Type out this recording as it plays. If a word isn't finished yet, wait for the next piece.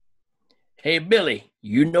Hey, Billy,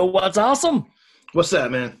 you know what's awesome? What's that,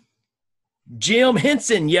 man? Jim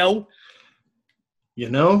Henson, yo. You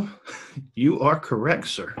know, you are correct,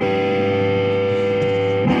 sir. All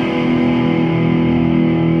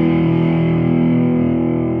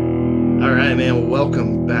right, man. Well,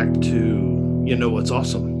 welcome back to You Know What's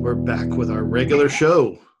Awesome. We're back with our regular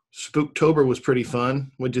show. Spooktober was pretty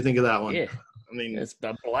fun. What'd you think of that one? Yeah, I mean, it's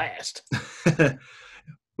a blast.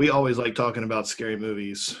 we always like talking about scary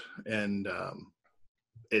movies, and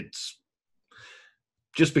it's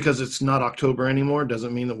just because it's not October anymore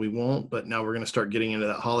doesn't mean that we won't. But now we're going to start getting into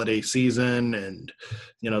that holiday season, and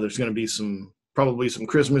there's going to be probably some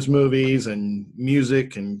Christmas movies and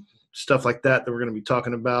music and stuff like that we're going to be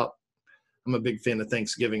talking about. I'm a big fan of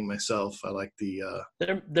Thanksgiving myself. I like the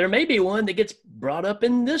There may be one that gets brought up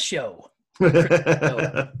in this show.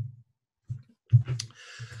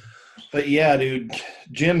 But yeah, dude,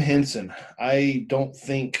 Jim Henson. I don't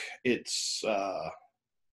think it's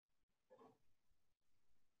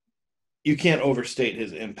you can't overstate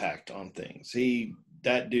his impact on things.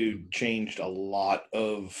 That dude changed a lot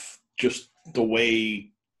of just the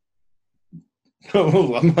way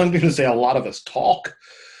I'm going to say a lot of us talk.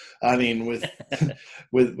 I mean, with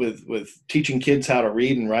with teaching kids how to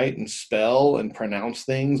read and write and spell and pronounce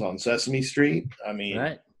things on Sesame Street. I mean,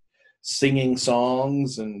 Right. singing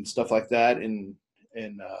songs and stuff like that in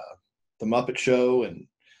the Muppet Show and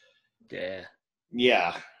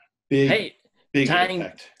Yeah. big Hey, big tying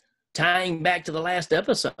impact. tying back to the last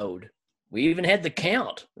episode, we even had the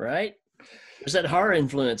count, right? There's that horror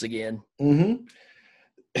influence again. Mm-hmm.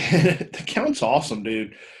 The Count's awesome,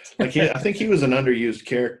 dude. Like I think he was an underused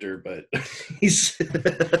character, but he's.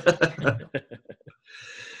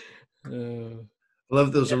 I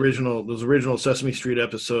love those original Sesame Street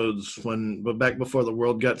episodes but back before the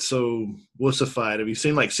world got so wussified. Have you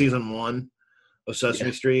seen like season 1 of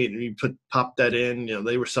Sesame Street? And you pop that in.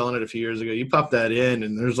 They were selling it a few years ago. You pop that in,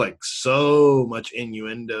 and there's like so much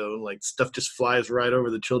innuendo, like stuff just flies right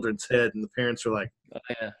over the children's head, and the parents are like,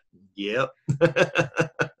 "Yep."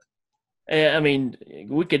 I mean,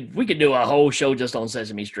 we could do a whole show just on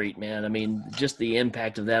Sesame Street, man. I mean, just the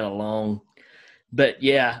impact of that alone. But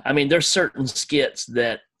yeah, I mean, there's certain skits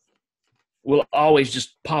that will always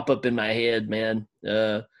just pop up in my head, man.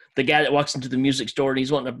 The guy that walks into the music store and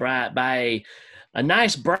he's wanting to buy a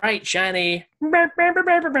nice, bright, shiny, and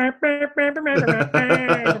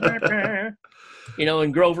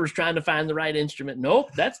Grover's trying to find the right instrument.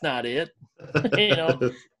 Nope, that's not it.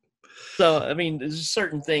 So, I mean, there's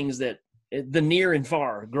certain things that the near and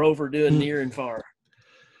far, Grover doing near and far.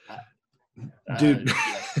 Dude,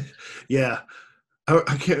 yeah.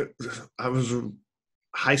 I can't. I was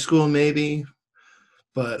high school maybe,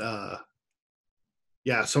 but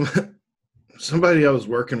yeah. Somebody I was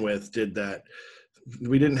working with did that.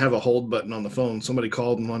 We didn't have a hold button on the phone. Somebody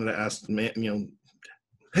called and wanted to ask the man,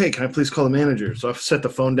 hey, can I please call the manager? So I set the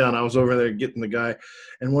phone down. I was over there getting the guy,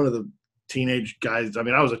 and one of the teenage guys. I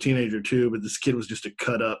mean, I was a teenager too, but this kid was just a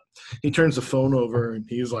cut up. He turns the phone over and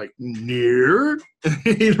he's like, near?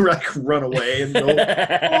 He'd like run away and go,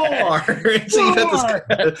 more. So you got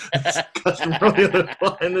this customer on the other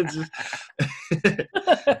line.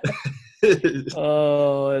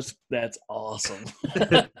 Oh, that's awesome.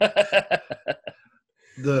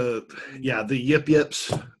 The yip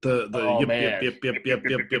yips, the yip, man. yip yip yip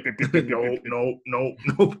yip yip yip. No.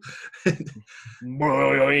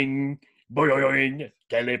 Boing, boing,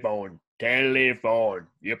 telephone.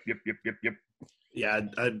 Yep. Yeah,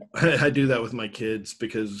 I do that with my kids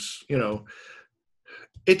because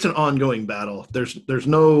it's an ongoing battle. There's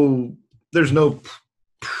no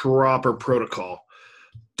proper protocol.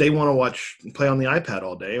 They want to play on the iPad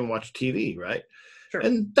all day and watch TV, right? Sure.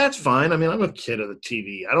 And that's fine. I mean, I'm a kid of the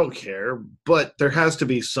TV. I don't care. But there has to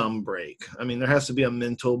be some break. I mean, there has to be a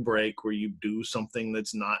mental break where you do something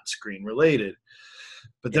that's not screen related.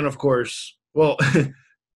 But then, of course, well,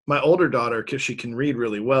 my older daughter, because she can read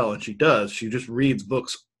really well, and she does, she just reads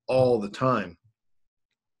books all the time.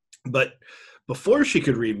 But before she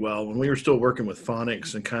could read well, when we were still working with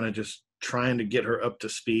phonics and kind of just trying to get her up to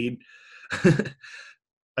speed,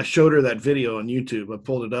 I showed her that video on YouTube. I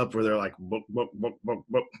pulled it up where they're like, book,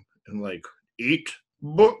 and like, eat,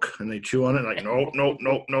 book, and they chew on it, like, no,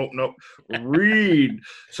 read.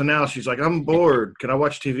 So now she's like, I'm bored. Can I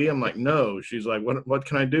watch TV? I'm like, no. She's like, what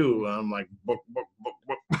can I do? I'm like, book.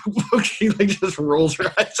 She like just rolls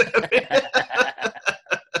her eyes at me.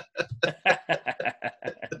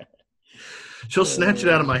 She'll snatch it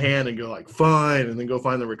out of my hand and go like, fine, and then go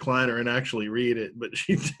find the recliner and actually read it. But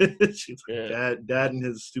she's like, Dad and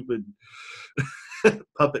his stupid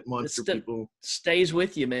puppet monster people. Stays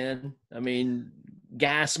with you, man. I mean,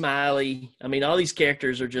 Guy Smiley. I mean, all these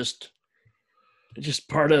characters are just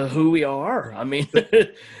part of who we are. I mean,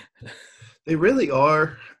 they really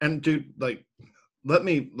are. And dude, like, let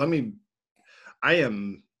me, I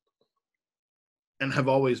am and have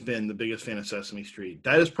always been the biggest fan of Sesame Street.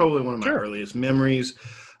 That is probably one of my earliest memories.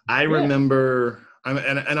 I remember,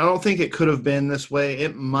 and I don't think it could have been this way.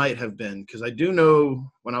 It might have been, because I do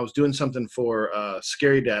know when I was doing something for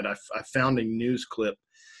Scary Dad, I found a news clip.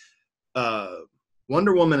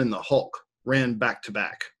 Wonder Woman and the Hulk ran back to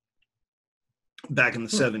back in the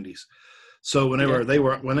 70s. So whenever they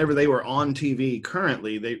were on TV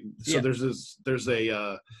currently, there's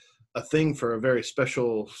a thing for a very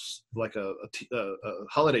special, like a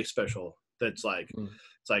holiday special that's like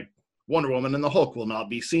it's like Wonder Woman and the Hulk will not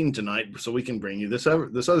be seen tonight, so we can bring you this other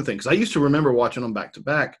thing. Because I used to remember watching them back to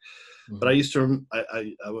back, but I used to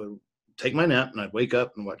I would take my nap and I'd wake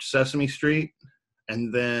up and watch Sesame Street,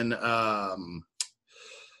 and then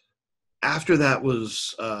after that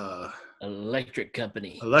was Electric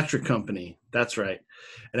Company. That's right.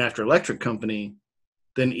 And after Electric Company,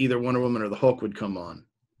 then either Wonder Woman or the Hulk would come on.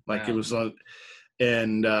 Like it was on,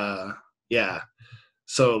 and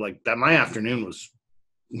so like that, my afternoon was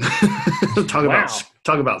talk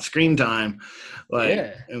about screen time.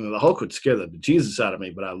 Like, and the Hulk would scare the bejesus out of me,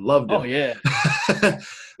 but I loved it. Oh yeah,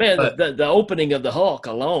 man, the opening of the Hulk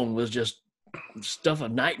alone was just stuff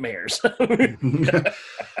of nightmares.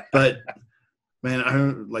 But man,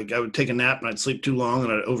 I would take a nap and I'd sleep too long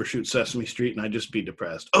and I'd overshoot Sesame Street and I'd just be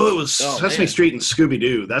depressed. Oh, it was Sesame Street and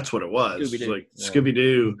Scooby-Doo. That's what it was. It was like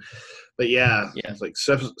Scooby-Doo. But it's like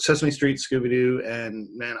Sesame Street, Scooby-Doo, and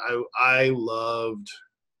man, I loved.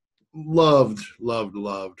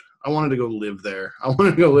 I wanted to go live there. I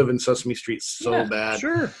wanted to go live in Sesame Street so bad.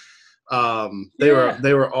 Sure. They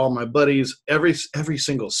were all my buddies. Every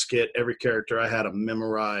single skit, every character, I had them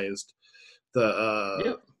memorized.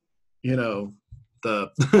 It's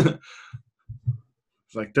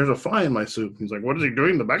like, there's a fly in my soup. He's like, what is he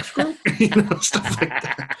doing? The back screw? Stuff like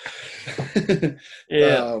that.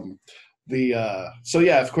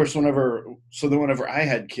 Of course, whenever I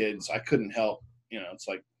had kids, I couldn't help, it's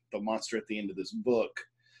like the monster at the end of this book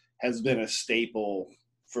has been a staple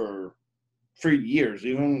for years.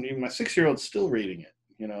 Even my 6-year-old's still reading it,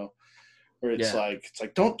 where it's like,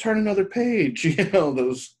 don't turn another page,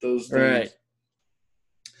 those things. Right.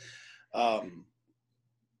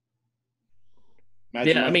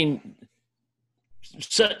 I mean,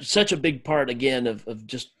 such a big part again of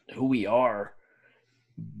just who we are,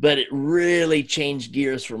 but it really changed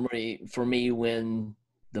gears for me when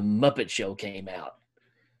the Muppet Show came out.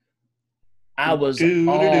 I was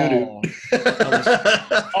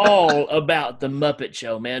all about the Muppet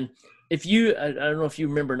Show, man. I don't know if you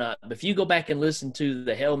remember or not, but if you go back and listen to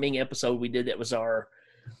the Hell Ming episode we did, that was our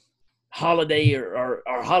holiday or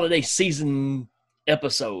our holiday season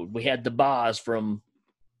episode. We had the Boz from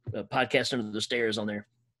Podcast Under the Stairs on there.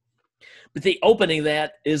 But the opening of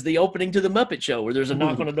that is the opening to the Muppet Show, where there's a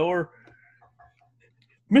knock on the door.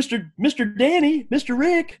 Mr. Danny, Mr.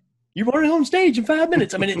 Rick, you're already on stage in 5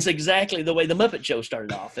 minutes. I mean, it's exactly the way the Muppet Show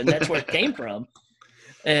started off, and that's where it came from.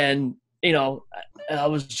 And, I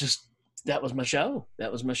was just, that was my show.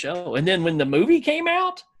 And then when the movie came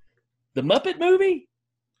out, the Muppet movie,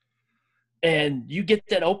 and you get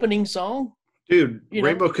that opening song. Dude,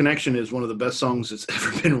 Rainbow Connection is one of the best songs that's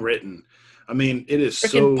ever been written. I mean, it is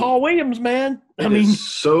freaking Paul Williams, man. It's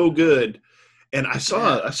so good. And I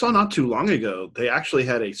saw not too long ago, they actually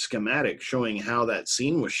had a schematic showing how that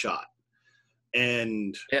scene was shot.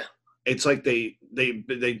 And it's like they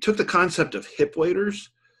took the concept of hip waders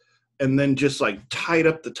and then just like tied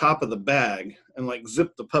up the top of the bag and like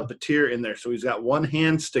zipped the puppeteer in there. So he's got one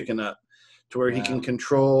hand sticking up to where he can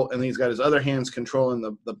control, and he's got his other hands controlling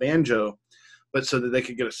the banjo, but so that they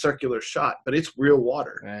could get a circular shot. But it's real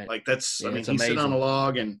water. Right. Like that's, he's sitting on a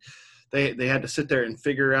log, and they had to sit there and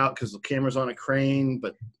figure out because the camera's on a crane.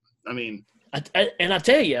 But I mean, I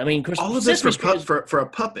tell you, I mean, all of this for a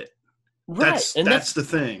puppet. Right. That's the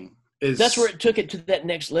thing. That's where it took it to that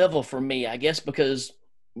next level for me, I guess, because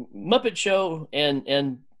Muppet Show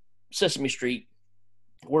and Sesame Street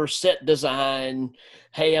were set design.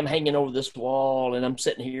 Hey, I'm hanging over this wall and I'm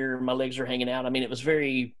sitting here, my legs are hanging out. I mean, it was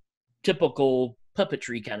very typical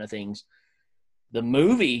puppetry kind of things. The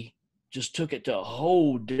movie just took it to a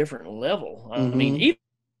whole different level. I mean,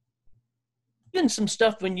 even some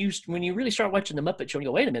stuff when you really start watching the Muppet Show and you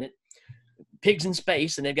go, wait a minute, pigs in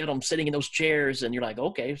space, and they've got them sitting in those chairs, and you're like,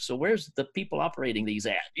 okay, so where's the people operating these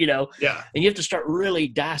at? Yeah. And you have to start really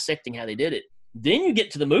dissecting how they did it. Then you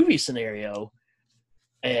get to the movie scenario,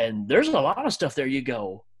 and there's a lot of stuff there. You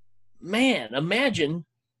go, man, imagine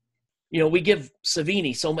we give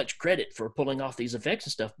Savini so much credit for pulling off these effects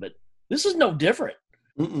and stuff, but this is no different.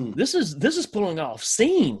 Mm-mm. This is pulling off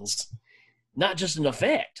scenes, not just an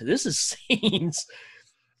effect. This is scenes.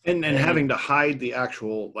 And having to hide the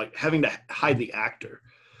actual, like having to hide the actor.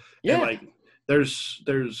 Yeah. And like there's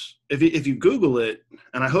if you Google it,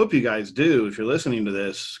 and I hope you guys do, if you're listening to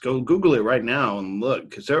this, go Google it right now and look,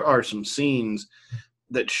 because there are some scenes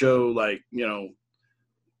that show, like,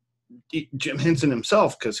 Jim Henson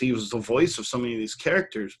himself, because he was the voice of so many of these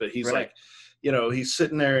characters, but he's right. like, he's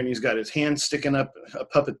sitting there and he's got his hand sticking up a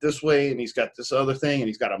puppet this way, and he's got this other thing, and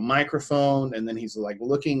he's got a microphone, and then he's like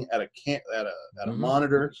looking at a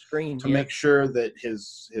monitor screen to make sure that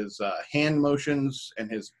his hand motions and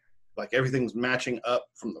his, like, everything's matching up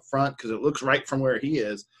from the front, because it looks right from where he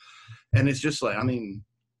is. And it's just like, I mean,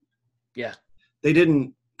 yeah, they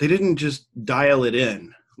didn't just dial it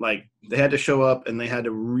in. Like, they had to show up and they had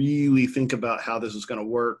to really think about how this is going to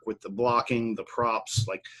work with the blocking, the props.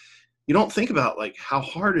 Like, you don't think about, like, how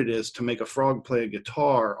hard it is to make a frog play a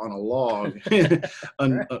guitar on a log.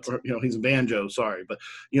 He's a banjo, sorry. But,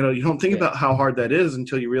 you don't think about how hard that is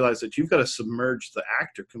until you realize that you've got to submerge the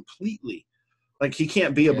actor completely. Like, he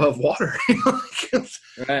can't be above water.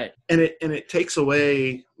 Right. And it takes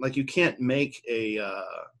away, like, you can't make a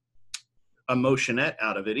motionette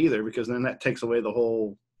out of it either, because then that takes away the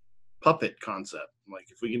whole puppet concept. Like,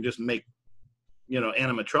 if we can just make,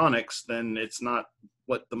 animatronics, then it's not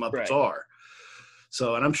what the Muppets are.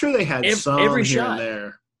 So, and I'm sure they had some every here shot. and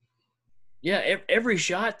there. Yeah, every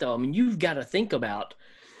shot, though. I mean, you've got to think about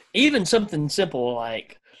even something simple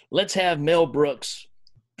like, let's have Mel Brooks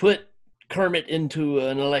put Kermit into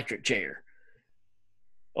an electric chair.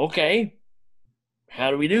 Okay, how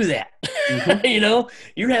do we do that? Mm-hmm.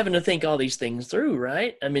 You're having to think all these things through,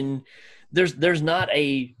 right? I mean, there's not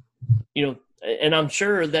a, and I'm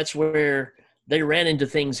sure that's where they ran into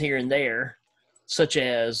things here and there, such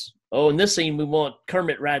as, in this scene we want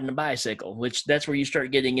Kermit riding a bicycle, which that's where you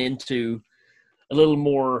start getting into a little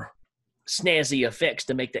more snazzy effects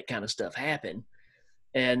to make that kind of stuff happen.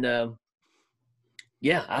 And I've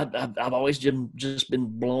always just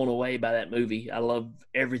been blown away by that movie. I love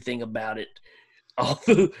everything about it, all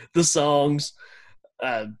the songs.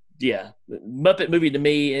 Muppet movie to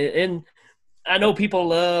me, and I know people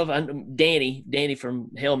love Danny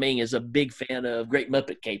from Helming is a big fan of Great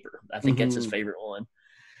Muppet Caper. I think that's his favorite one.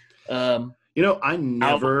 I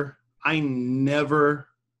never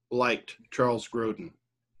liked Charles Grodin,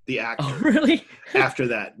 the actor. Oh, really? After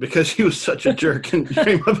that, because he was such a jerk in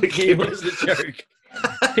Great Muppet Caper. He was a jerk.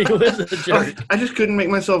 He was a jerk. I just couldn't make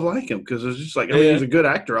myself like him, because it was just like, I mean, he's a good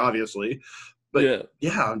actor, obviously. But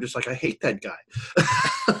I'm just like, I hate that guy.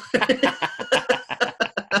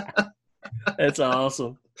 That's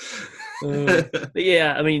awesome.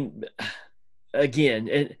 I mean,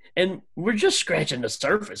 again, and we're just scratching the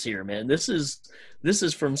surface here, man. This is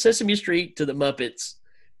from Sesame Street to the Muppets.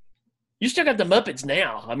 You still got the Muppets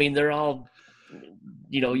now. I mean, they're all,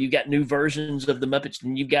 you got new versions of the Muppets,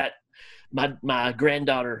 and you got my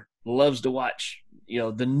granddaughter loves to watch,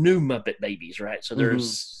 the new Muppet Babies, right? So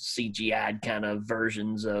there's CGI'd kind of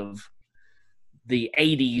versions of the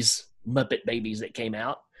 80s Muppet Babies that came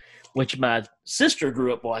out, which my sister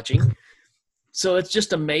grew up watching. So it's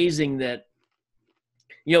just amazing that,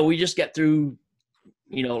 we just got through,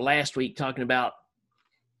 last week talking about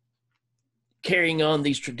carrying on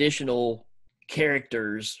these traditional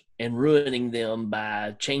characters and ruining them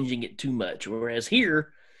by changing it too much. Whereas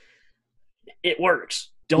here, it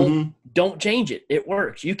works. Don't change it. It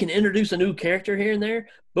works. You can introduce a new character here and there,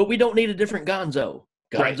 but we don't need a different Gonzo.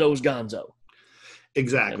 Gonzo's Gonzo.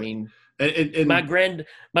 Exactly. I mean, and my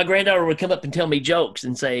granddaughter would come up and tell me jokes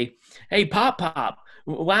and say, "Hey, Pop,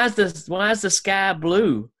 why is the sky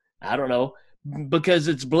blue?" I don't know, because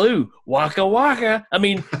it's blue. Waka waka. I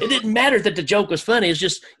mean, it didn't matter that the joke was funny. It's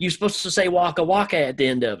just you're supposed to say waka waka at the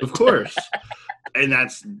end of it. Of course. And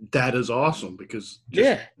that is awesome, because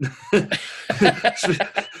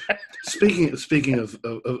speaking of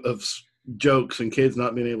jokes and kids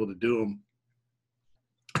not being able to do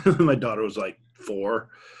them, my daughter was like 4.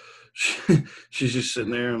 She's just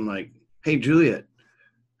sitting there. I'm like, "Hey, Juliet,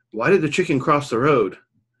 why did the chicken cross the road?"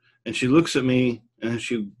 And she looks at me and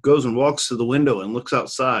she goes and walks to the window and looks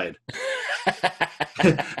outside.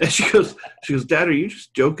 And she goes, "Dad, are you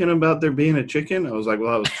just joking about there being a chicken?" I was like,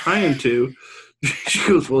 "Well, I was trying to." She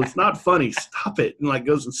goes, "Well, it's not funny. Stop it." And like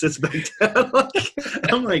goes and sits back down.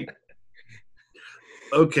 I'm like,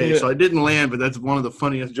 okay, so I didn't land, but that's one of the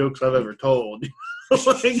funniest jokes I've ever told.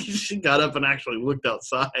 Like, she got up and actually looked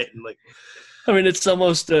outside and like, I mean, it's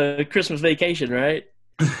almost Christmas Vacation, right?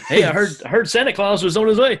 Hey, I heard Santa Claus was on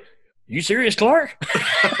his way. You serious, Clark?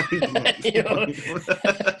 You know?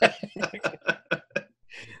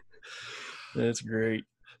 That's great.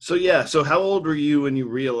 So yeah, so how old were you when you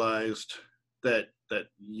realized that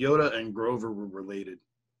Yoda and Grover were related?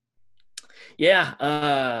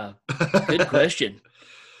 Yeah, good question.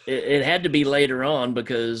 It had to be later on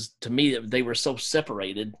because to me they were so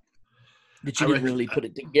separated that I you didn't rec- really put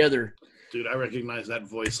it together. Dude, I recognize that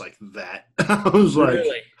voice like that.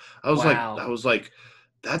 Really? I Wow. was like,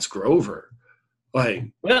 that's Grover.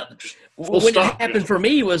 Like, Well, just full when it stop. happened for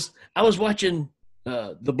me was I was watching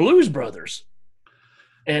the Blues Brothers,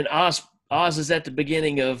 and Oz is at the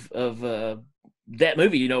beginning of that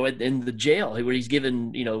movie, you know, in the jail where he's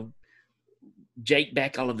giving Jake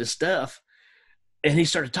back all of his stuff, and he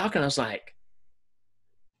started talking. I was like,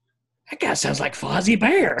 that guy sounds like Fozzie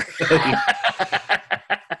Bear.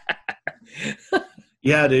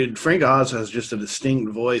 Yeah, dude, Frank Oz has just a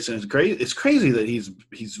distinct voice, and it's great. It's crazy that he's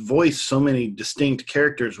voiced so many distinct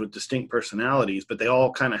characters with distinct personalities, but they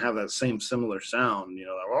all kind of have that same similar sound. You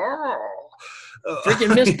know,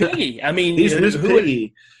 Freaking Miss Piggy. I mean, he's Miss who would?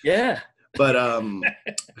 Piggy. Yeah, But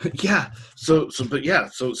yeah. So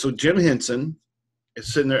Jim Henson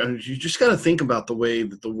is sitting there, and you just got to think about the way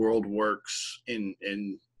that the world works in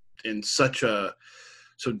such a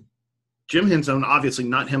so. Jim Henson, obviously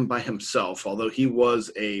not him by himself, although he was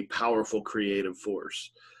a powerful creative force.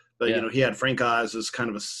 But yeah, he had Frank Oz as kind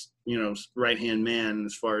of a right hand man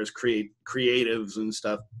as far as creatives and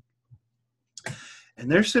stuff. And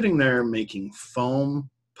they're sitting there making foam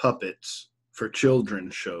puppets for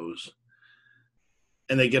children's shows,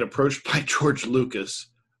 and they get approached by George Lucas.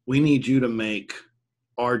 We need you to make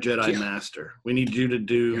our Jedi yeah. Master. We need you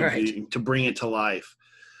to to bring it to life.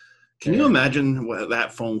 Can you imagine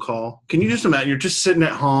that phone call? Can you just imagine you're just sitting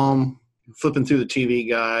at home, flipping through the TV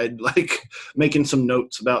guide, like making some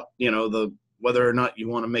notes about, whether or not you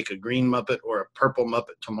want to make a green Muppet or a purple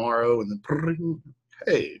Muppet tomorrow, and then,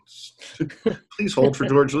 hey, please hold for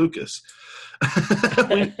George Lucas.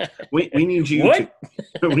 we need you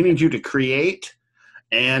we need you to create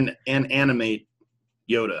and animate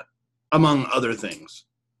Yoda, among other things.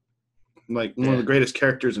 Like one of the greatest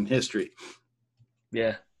characters in history.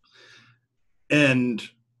 Yeah. And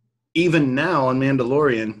even now on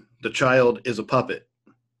Mandalorian, the child is a puppet.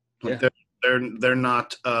 Like they're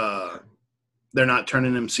not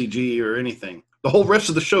turning him CG or anything. The whole rest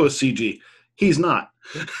of the show is CG. He's not.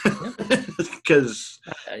 Because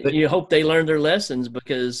you hope they learn their lessons,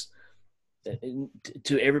 because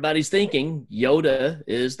to everybody's thinking, Yoda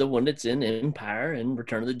is the one that's in Empire and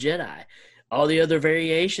Return of the Jedi. All the other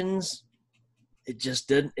variations, it just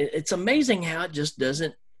didn't. It's amazing how it just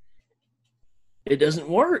doesn't. It doesn't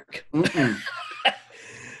work.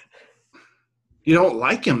 You don't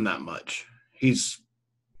like him that much.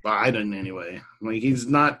 I didn't anyway. Like he's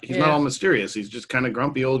not all mysterious. He's just kind of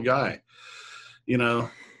grumpy old guy. Yeah,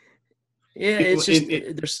 it's just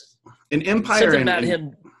there's an Empire something about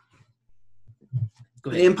him. Go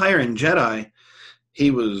ahead. Empire and Jedi, he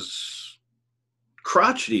was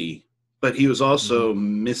crotchety, but he was also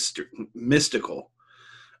mystical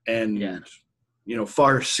and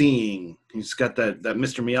far-seeing. He's got that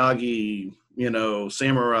Mr. Miyagi,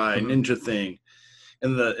 samurai ninja thing.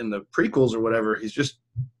 In the prequels or whatever,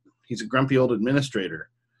 he's a grumpy old administrator.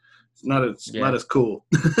 It's not as cool.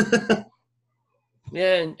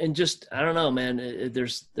 Yeah, and just I don't know, man.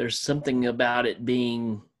 There's something about it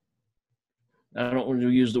being. I don't want to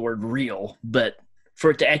use the word real, but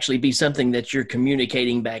for it to actually be something that you're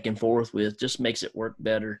communicating back and forth with just makes it work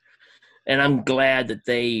better. And I'm glad that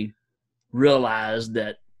they realized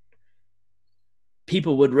that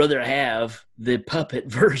people would rather have the puppet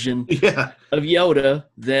version of Yoda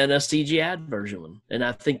than a CGI version. And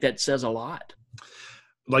I think that says a lot.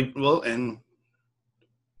 And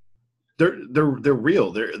they're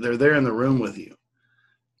real. They're there in the room with you.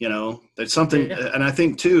 That's something. And I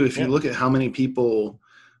think too, if you look at how many people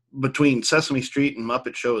between Sesame Street and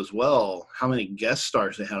Muppet Show as well, how many guest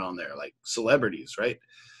stars they had on there, like celebrities, right?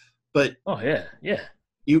 But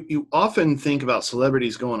you often think about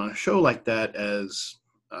celebrities going on a show like that as,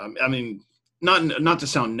 not to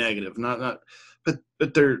sound negative, but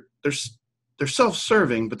they're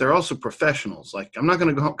self-serving, but they're also professionals. Like I'm not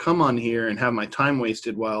going to come on here and have my time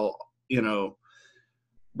wasted while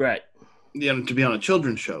right. To be on a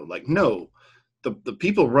children's show. Like, no, the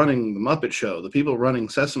people running the Muppet Show, the people running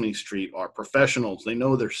Sesame Street are professionals. They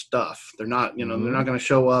know their stuff. They're not, they're not going to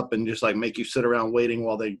show up and just like make you sit around waiting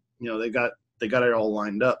while they got it all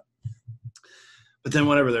lined up. But then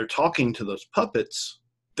whenever they're talking to those puppets,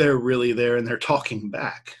 they're really there and they're talking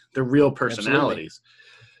back. They're real personalities.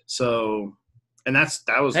 Absolutely. So, and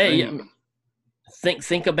that was. Hey,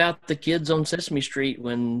 think about the kids on Sesame Street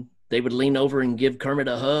when they would lean over and give Kermit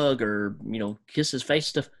a hug or kiss his face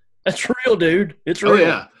stuff. That's real, dude. It's Oh real.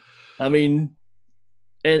 yeah, I mean,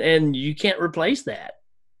 and you can't replace that.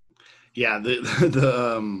 yeah.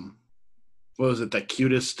 The what was it? The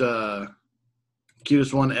cutest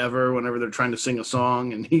one ever. Whenever they're trying to sing a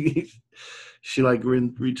song, and she like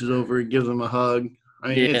reaches over and gives him a hug. I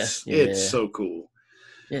mean, Yeah, it's so cool.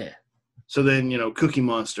 yeah. So then, Cookie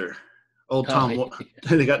Monster. Old Tom. Oh,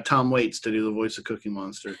 They got Tom Waits to do the voice of Cookie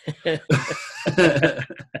Monster.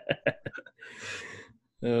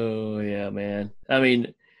 Oh yeah, man. I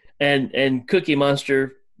mean, and Cookie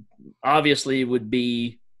Monster obviously would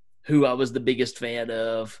be who I was the biggest fan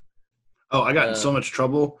of. Oh, I got in so much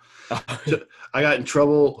trouble. I got in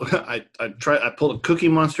trouble. I pulled a Cookie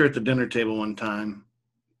Monster at the dinner table one time.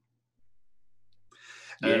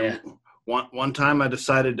 Yeah. And one time I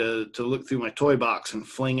decided to look through my toy box and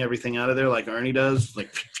fling everything out of there like Ernie does.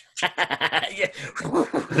 Like,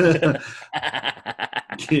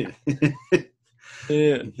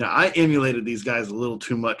 yeah, I emulated these guys a little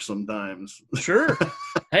too much sometimes. Sure.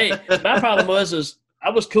 Hey, my problem was I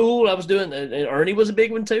was cool. I was doing, and Ernie was a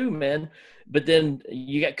big one too, man. But then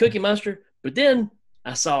you got Cookie Monster. But then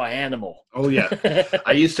I saw an animal. Oh yeah,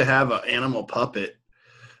 I used to have an animal puppet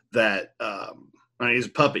that. He's a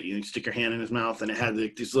puppet. You stick your hand in his mouth, and it had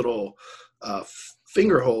these little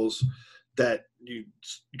finger holes that you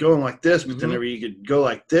go in like this, but then you could go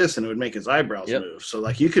like this, and it would make his eyebrows move. So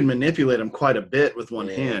like you could manipulate him quite a bit with one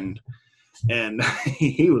hand, and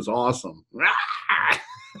he was awesome.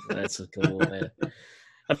 That's so cool, man.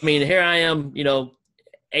 I mean, here I am,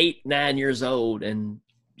 8, 9 years old, and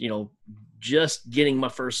just getting my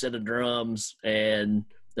first set of drums, and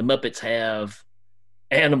the Muppets have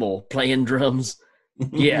Animal playing drums.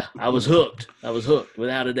 Yeah, I was hooked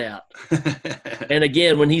without a doubt. And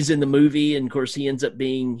again, when he's in the movie, and of course he ends up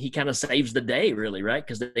he kind of saves the day, really, right?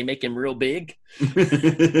 Because they make him real big.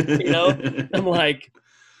 I'm like,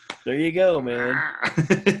 there you go,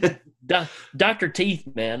 man. Dr. Teeth,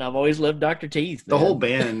 man. I've always loved Dr. Teeth. Man. The whole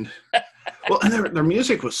band. Well, and their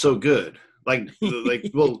music was so good. Like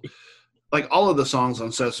all of the songs on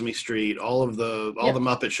Sesame Street, all the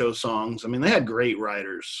Muppet Show songs. I mean, they had great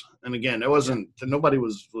writers. And again, nobody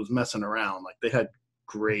was messing around. Like they had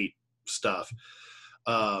great stuff.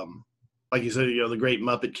 Like you said, the Great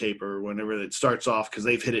Muppet Caper, whenever it starts off, because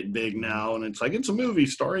they've hit it big now, and it's like, it's a movie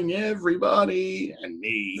starring everybody and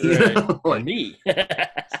me. Right. Like, me.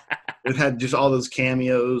 It had just all those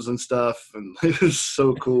cameos and stuff, and it was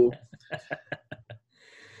so cool.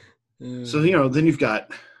 So, then you've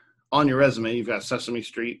got, on your resume, you've got Sesame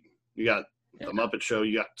Street, you got the Muppet Show,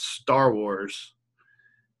 you got Star Wars.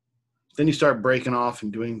 Then you start breaking off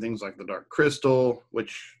and doing things like the Dark Crystal,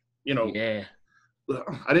 which, I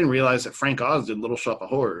didn't realize that Frank Oz did Little Shop of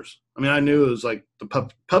Horrors. I mean, I knew it was like the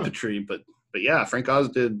puppetry, but yeah, Frank Oz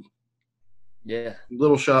did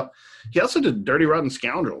Little Shop. He also did Dirty Rotten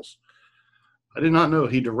Scoundrels. I did not know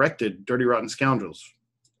he directed Dirty Rotten Scoundrels.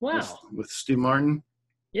 Wow. With Steve Martin.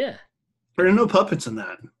 Yeah. There are no puppets in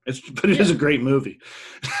that. But it is a great movie.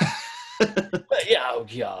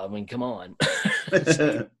 Yeah. I mean, come on.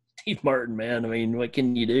 Steve Martin, man. I mean, what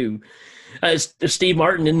can you do? Steve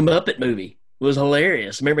Martin in the Muppet movie was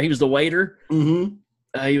hilarious. Remember, he was the waiter.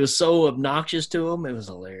 Mm-hmm. He was so obnoxious to him. It was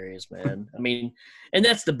hilarious, man. I mean, and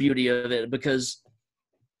that's the beauty of it, because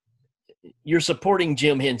you're supporting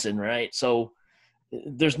Jim Henson, right? So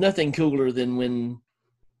there's nothing cooler than when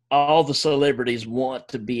all the celebrities want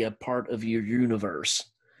to be a part of your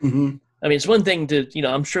universe. Mm-hmm. I mean, it's one thing to,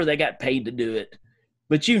 I'm sure they got paid to do it,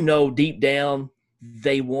 but deep down,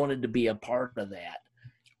 they wanted to be a part of that.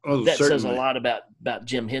 Oh, that certainly says a lot about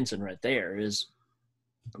Jim Henson right there, is,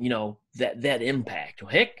 that impact.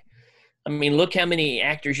 Heck, I mean, look how many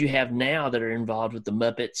actors you have now that are involved with the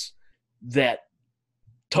Muppets that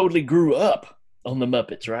totally grew up on the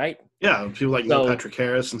Muppets, right? Yeah, people like Neil Patrick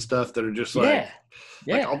Harris and stuff that are just like,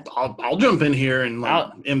 like I'll jump in here and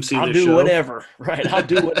MC I'll this do show. Whatever, right? I'll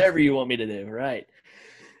do whatever you want me to do, right?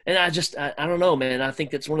 And I don't know, man. I think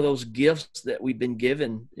that's one of those gifts that we've been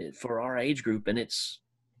given for our age group, and it's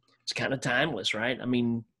kind of timeless, right? I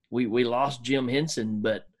mean, we lost Jim Henson,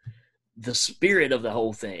 but the spirit of the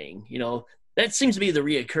whole thing, that seems to be the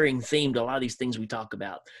reoccurring theme to a lot of these things we talk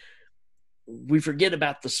about. We forget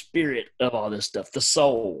about the spirit of all this stuff, the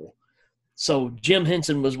soul. So Jim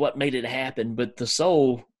Henson was what made it happen, but the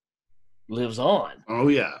soul lives on. Oh,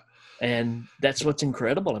 yeah. And that's what's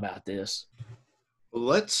incredible about this. Well,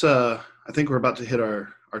 let's, I think we're about to hit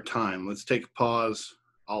our time. Let's take a pause.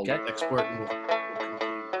 I'll export and we'll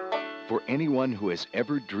For anyone who has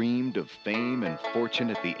ever dreamed of fame and fortune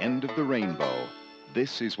at the end of the rainbow,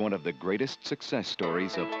 This is one of the greatest success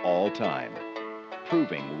stories of all time,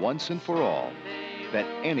 proving once and for all that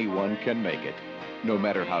anyone can make it, no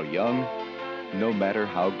matter how young, no matter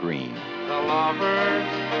how green. The lovers,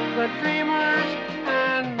 the dreamers,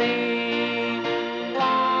 and me.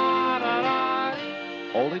 La-da-da.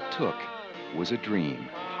 All it took was a dream.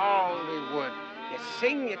 Hollywood. You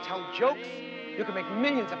sing, you tell jokes, you can make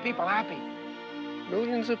millions of people happy.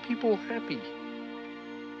 Millions of people happy.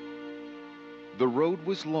 The road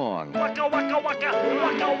was long, Waka, waka, waka,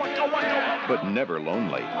 waka, waka, waka. but never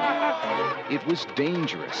lonely. It was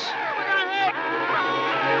dangerous,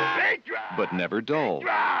 but never dull.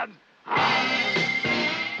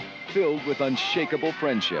 Filled with unshakable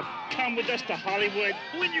friendship. Come with us to Hollywood.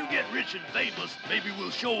 When you get rich and famous, maybe we'll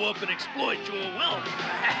show up and exploit your wealth.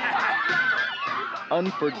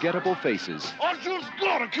 Unforgettable faces. I just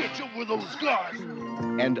gotta catch up with those guys.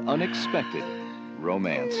 And unexpected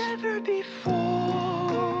romance. Never before.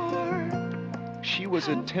 She was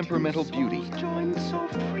a temperamental beauty, So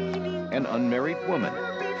freely. an unmarried woman,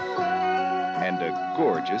 and a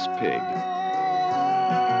gorgeous pig.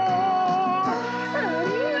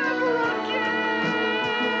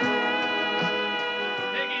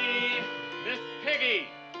 Piggy! Miss Piggy!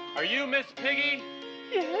 Are you Miss Piggy?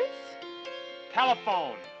 Yes?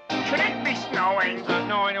 Telephone. Should it be snowing?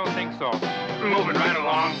 No, I don't think so. Moving right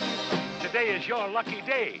along. Today is your lucky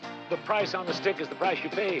day. The price on the stick is the price you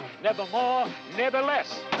pay. Never more, never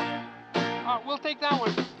less. We'll take that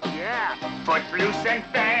one. Yeah. Footloose and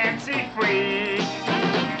fancy free.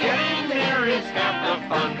 Getting there is half the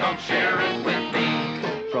fun. Come share it with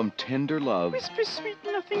me. From tender love Whisper sweet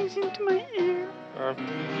nothings into my ear.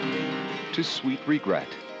 to sweet regret.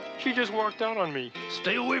 She just walked out on me.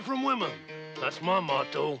 Stay away from women. That's my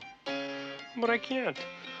motto. But I can't.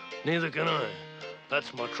 Neither can I.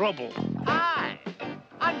 That's my trouble. Hi,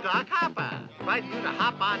 I'm Doc Hopper. Inviting you to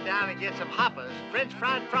hop on down and get some Hopper's French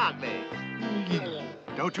fried frog legs.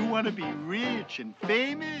 Don't you want to be rich and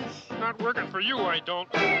famous? Not working for you, I don't.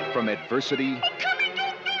 From adversity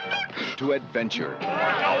to adventure.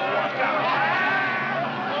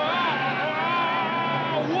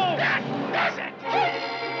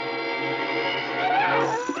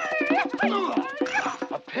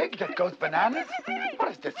 A pig that goes bananas?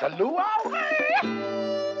 What is this, a luau?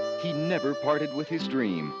 He never parted with his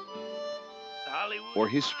dream, Hollywood. or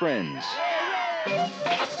his friends,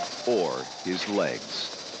 or his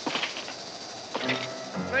legs.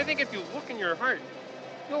 And I think if you look in your heart,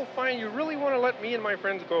 you'll find you really want to let me and my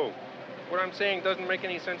friends go. What I'm saying doesn't make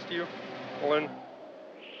any sense to you? Well then,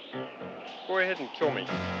 go ahead and kill me.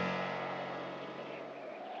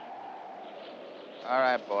 All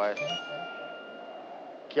right, boys.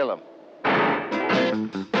 Kill him.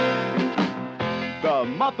 The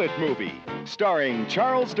Muppet Movie, starring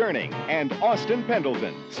Charles Durning and Austin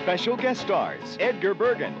Pendleton. Special guest stars Edgar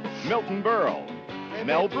Bergen, Milton Berle,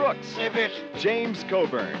 Mel Brooks, James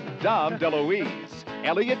Coburn, Dom DeLuise,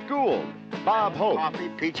 Elliot Gould, Bob Hope, Coffee,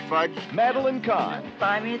 peach fudge. Madeline Kahn,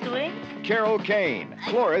 Buy me a drink? Carol Kane,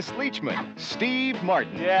 Cloris Leachman, Steve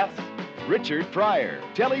Martin, Yes. Richard Pryor,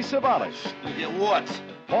 Telly Savalas, Yeah, what?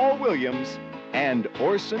 Paul Williams, and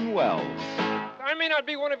Orson Welles. I may not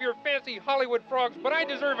be one of your fancy Hollywood frogs, but I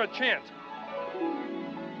deserve a chance.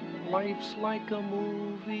 Life's like a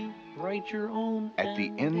movie. Write your own. At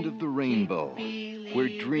the end of the rainbow, where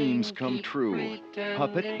dreams come true,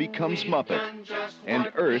 Puppet becomes Muppet,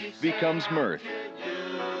 and Earth becomes Mirth.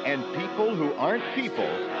 And people who aren't people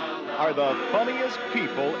are the funniest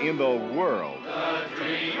people in the world.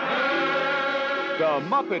 The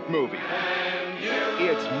Muppet Movie.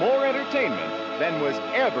 It's more entertainment than was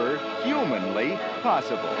ever humanly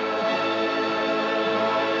possible.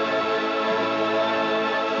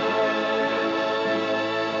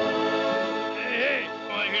 Hey,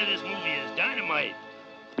 I hear this movie is dynamite.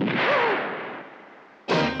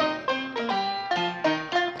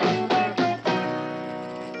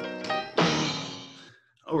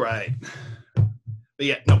 All right. But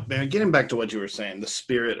yeah, no, man, getting back to what you were saying, the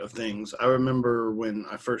spirit of things. I remember when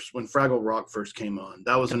Fraggle Rock first came on,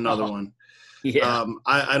 that was another one. Yeah.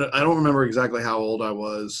 I don't remember exactly how old I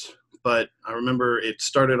was, but I remember it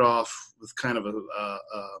started off with kind of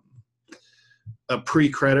a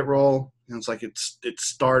pre-credit roll. And it's like it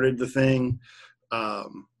started the thing.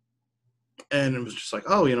 And it was just like,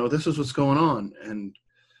 oh, this is what's going on. And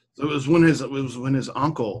it was when his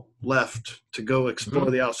uncle left to go explore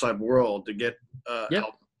the outside world to get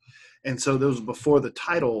help. And so that was before the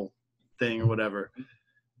title thing or whatever.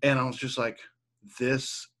 And I was just like,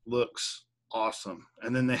 this looks awesome.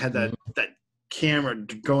 And then they had that camera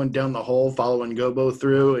going down the hole, following Gobo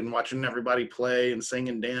through and watching everybody play and sing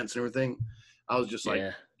and dance and everything. I was just like,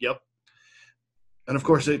 Yeah. yep. And of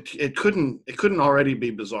course, it couldn't already be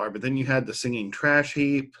bizarre. But then you had the singing trash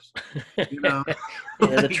heap, you know,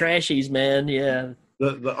 Yeah, the trashies, man. Yeah.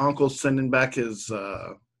 the uncle sending back his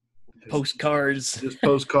Postcards. his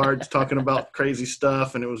postcards talking about crazy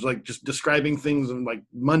stuff, and it was like just describing things and like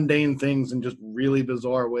mundane things in just really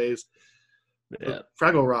bizarre ways. Yeah.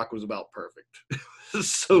 Fraggle Rock was about perfect. It's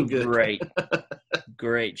so good.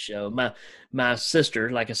 Great show. My sister,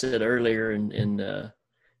 like I said earlier, and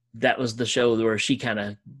that was the show where she kind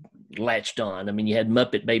of latched on. I mean, you had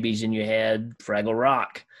Muppet Babies and you had Fraggle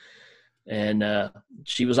Rock, and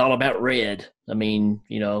she was all about red. I mean,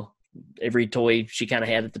 you know, every toy she kind of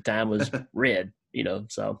had at the time was red, you know.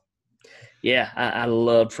 So, yeah, I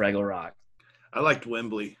loved Fraggle Rock. I liked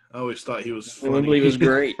Wembley. I always thought he was funny. Wembley was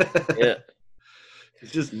great. Yeah.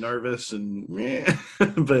 He's just nervous and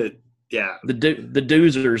but yeah. The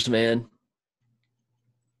doozers, man.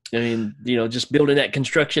 I mean, you know, just building that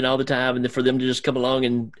construction all the time, and then for them to just come along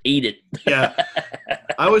and eat it. Yeah.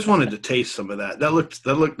 I always wanted to taste some of that. That looked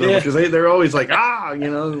because they're always like,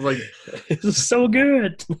 you know, like it's so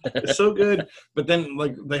good. It's so good. But then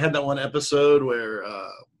like they had that one episode where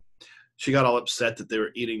she got all upset that they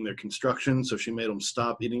were eating their construction, so she made them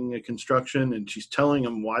stop eating the construction, and she's telling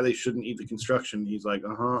them why they shouldn't eat the construction. He's like,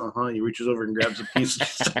 He reaches over and grabs a piece and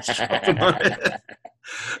starts chopping on it.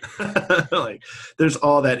 Like, there's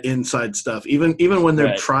all that inside stuff. Even when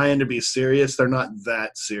they're trying to be serious, they're not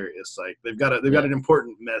that serious. Like they've got an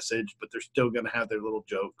important message, but they're still going to have their little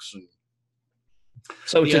jokes. And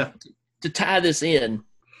so to tie this in,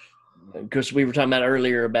 because we were talking about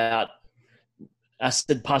earlier about, I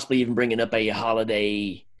said possibly even bringing up a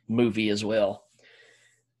holiday movie as well.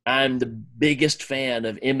 I'm the biggest fan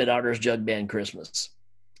of Emmett Otter's Jug Band Christmas.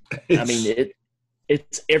 I mean,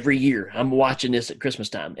 it's every year. I'm watching this at Christmas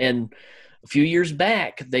time. And a few years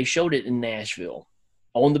back, they showed it in Nashville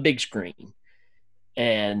on the big screen.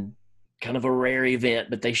 And kind of a rare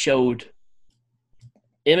event, but they showed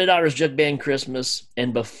Emmett Otter's Jug Band Christmas.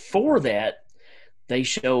 And before that, they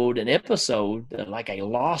showed an episode, like a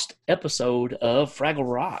lost episode of Fraggle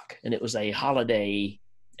Rock, and it was a holiday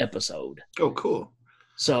episode. Oh, cool.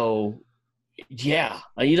 So, yeah,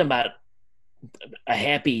 you talking about a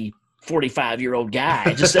happy 45-year-old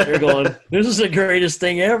guy just sitting there going, this is the greatest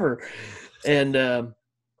thing ever. And,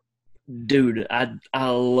 dude, I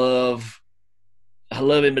love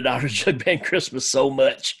Emmett Otter's Jug Band Christmas so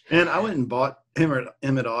much. And I went and bought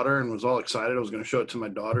Emmett Otter and was all excited. I was going to show it to my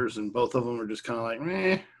daughters, and both of them were just kind of like,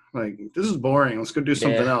 meh, like, this is boring. Let's go do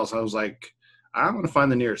something else. I was like, I'm going to find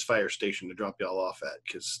the nearest fire station to drop y'all off at,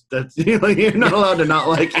 because that's, you know, you're not allowed to not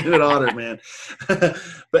like Emmett Otter, man.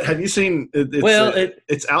 But have you seen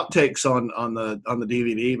it's outtakes on the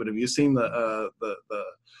DVD? But have you seen the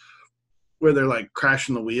where they're like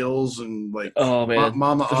crashing the wheels and like, oh man,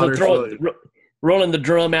 Mama Otter rolling the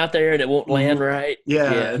drum out there and it won't land right.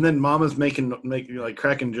 Yeah, and then Mama's making like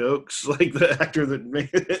cracking jokes, like the actor that made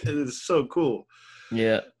it is so cool.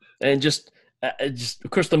 Yeah, and just of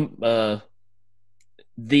course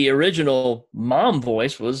the original mom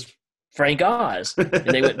voice was Frank Oz, and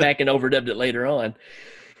they went back and overdubbed it later on.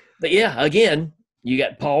 But yeah, again, you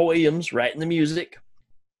got Paul Williams writing the music.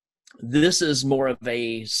 This is more of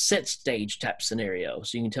a set stage type scenario,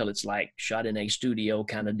 so you can tell it's like shot in a studio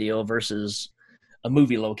kind of deal versus a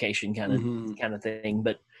movie location kind of thing.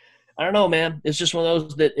 But I don't know, man. It's just one of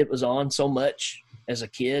those that it was on so much as a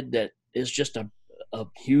kid that is just a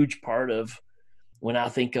huge part of when I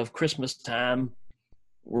think of Christmas time.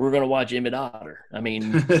 We're going to watch Emmett Otter. I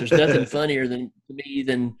mean, there's nothing funnier to me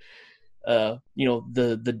than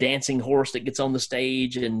the dancing horse that gets on the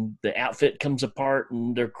stage and the outfit comes apart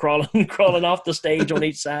and they're crawling off the stage on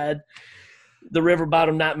each side. The River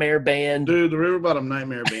Bottom Nightmare Band. Dude, the River Bottom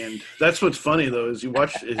Nightmare Band. That's what's funny though, is you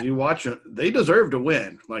watch they deserve to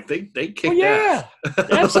win. Like they kicked ass.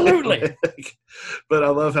 Absolutely. But I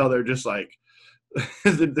love how they're just like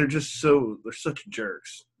they're such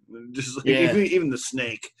jerks. Just like, even the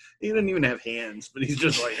snake, he didn't even have hands, but he's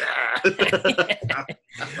just like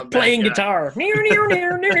playing guitar.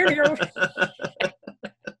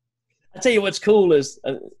 I tell you what's cool is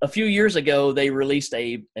a few years ago they released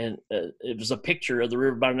it was a picture of the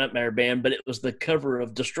River Bottom Nightmare Band, but it was the cover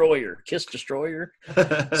of Destroyer, Kiss Destroyer.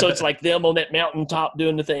 So it's like them on that mountaintop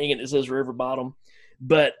doing the thing, and it says River Bottom.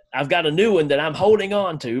 But I've got a new one that I'm holding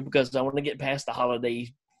on to because I want to get past the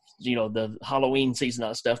holiday, the Halloween season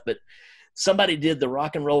and stuff. But somebody did the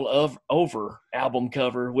Rock and Roll Over album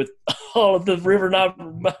cover with all of the River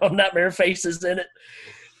Nightmare faces in it.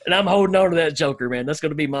 And I'm holding on to that joker, man. That's going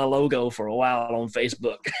to be my logo for a while on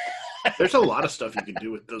Facebook. There's a lot of stuff you can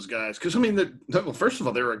do with those guys. Because, I mean, well, first of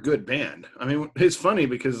all, they're a good band. I mean, it's funny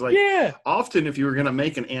because, like, Yeah. often if you were going to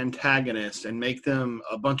make an antagonist and make them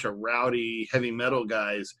a bunch of rowdy heavy metal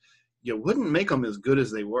guys, you wouldn't make them as good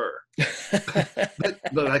as they were. but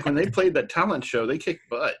like, when they played that talent show, they kicked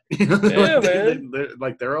butt. Yeah, like,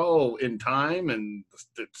 man. they're all in time and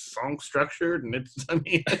it's song structured. And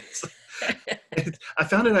I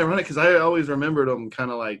found it ironic because I always remembered them kind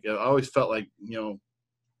of like, I always felt like,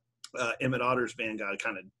 Emmett Otter's band got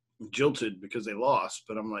kind of jilted because they lost,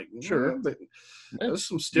 but I'm like, Sure. but there's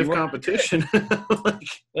some stiff competition.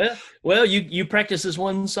 Like, well, you practice this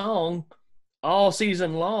one song all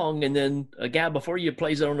season long, and then a guy before you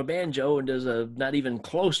plays it on the banjo and does a not even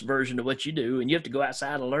close version of what you do, and you have to go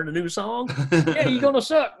outside and learn a new song. Yeah, you're gonna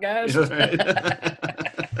suck, guys. Right.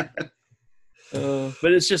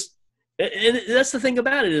 But it's just, and that's the thing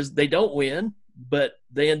about it is they don't win, but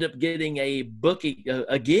they end up getting a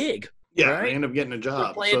gig. Yeah, right? they end up getting a They're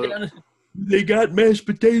job. playing So. down, they got mashed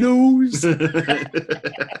potatoes.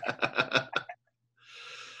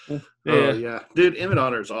 Oh yeah, dude, Emmett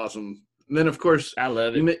Otter is awesome. And then of course I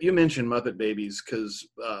love it. you mentioned Muppet Babies because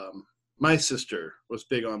my sister was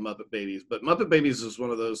big on Muppet Babies, but Muppet Babies is one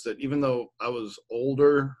of those that even though I was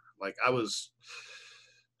older, like I was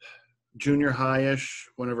junior high-ish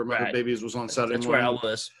whenever Muppet Right. Babies was on Saturday That's morning. where I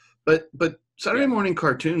was. But Saturday morning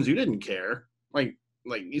cartoons, you didn't care. Like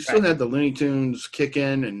you still Right. had the Looney Tunes kick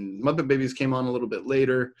in, and Muppet Babies came on a little bit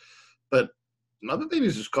later, but Muppet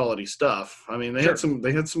Babies is quality stuff. I mean, they had some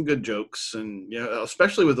good jokes, and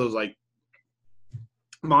especially with those like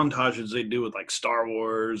montages they do with like Star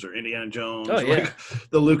Wars or Indiana Jones, Oh, yeah. like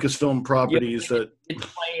the Lucasfilm properties that. It's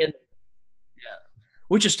playing,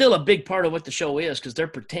 which is still a big part of what the show is because they're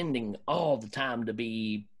pretending all the time to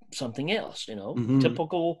be something else, Mhm.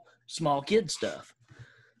 typical small kid stuff.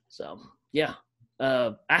 So yeah,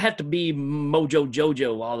 I have to be Mojo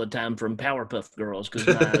Jojo all the time from Powerpuff Girls because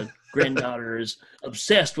my granddaughter is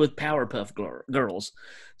obsessed with Powerpuff Girls.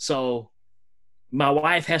 So my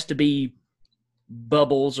wife has to be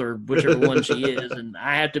Bubbles or whichever one she is, and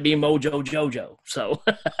I have to be Mojo Jojo. So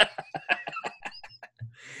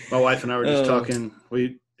My wife and I were just talking.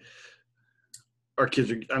 Our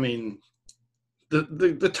kids are. I mean,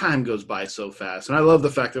 the time goes by so fast, and I love the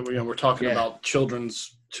fact that we're talking about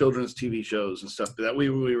children's TV shows and stuff that we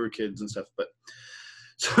were kids and stuff. But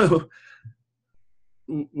so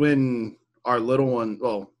when our little one,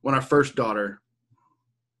 when our first daughter,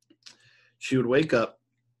 she would wake up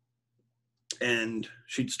and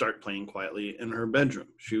she'd start playing quietly in her bedroom.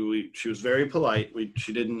 She was very polite.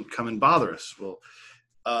 She didn't come and bother us. Well,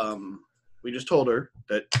 we just told her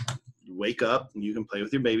that you wake up and you can play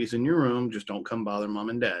with your babies in your room. Just don't come bother mom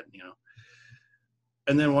and dad,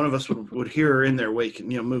 And then one of us would hear her in there waking,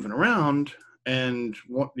 moving around and,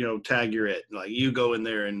 tag you're it. Like you go in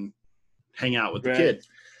there and hang out with the kid.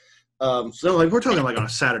 So like, we're talking like on a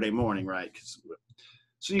Saturday morning, right?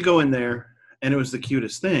 So you go in there and it was the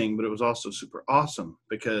cutest thing, but it was also super awesome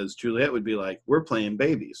because Juliet would be like, we're playing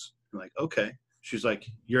babies. I'm like, okay. She's like,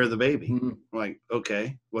 you're the baby. Mm-hmm. I'm like,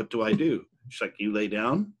 okay, what do I do? She's like, you lay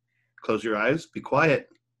down, close your eyes, be quiet,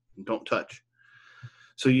 and don't touch.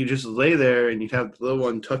 So you just lay there and you'd have the little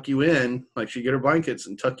one tuck you in, like she'd get her blankets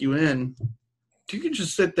and tuck you in. You could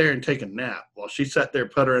just sit there and take a nap while she sat there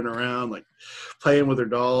puttering around, like playing with her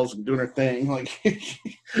dolls and doing her thing. Like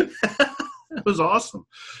it was awesome.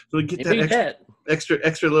 So we get that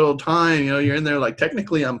extra little time, you're in there like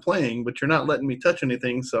technically I'm playing, but you're not letting me touch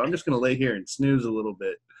anything. So I'm just going to lay here and snooze a little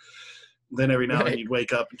bit. Then every now and then you'd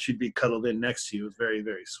wake up and she'd be cuddled in next to you. It was very,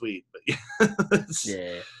 very sweet. But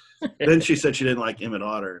yeah. Then she said she didn't like Emmett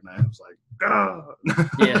Otter. And I was like, oh.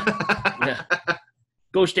 Yeah.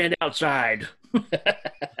 Go stand outside.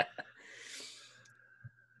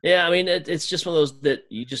 Yeah. I mean, it's just one of those that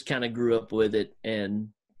you just kind of grew up with it. And,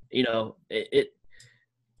 I don't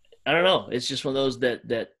know. It's just one of those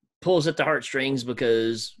that pulls at the heartstrings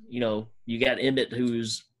because, you got Emmett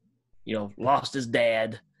who's, lost his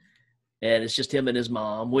dad and it's just him and his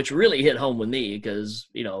mom, which really hit home with me because,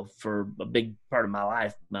 for a big part of my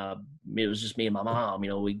life, it was just me and my mom,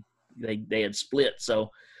 they had split. So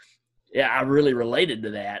yeah, I really related to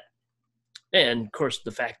that. And of course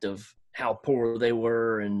the fact of how poor they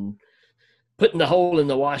were and putting the hole in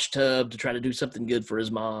the wash tub to try to do something good for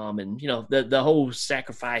his mom and, the whole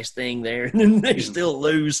sacrifice thing there. And then they still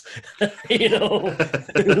lose,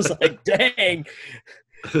 it was like, dang,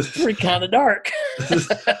 it's pretty kind of dark.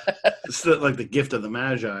 It's like the gift of the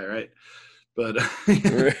Magi, right? But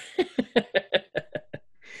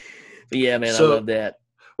yeah, man, I love that.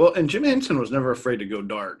 Well, and Jim Henson was never afraid to go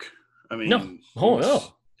dark. I mean, no.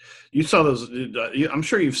 You saw those. I'm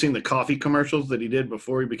sure you've seen the coffee commercials that he did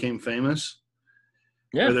before he became famous.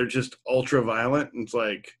 Yeah. Where they're just ultra violent. And it's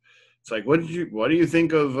like, what do you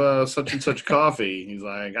think of such and such coffee? He's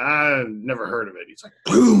like, I never heard of it. He's like,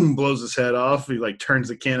 boom, blows his head off. He like turns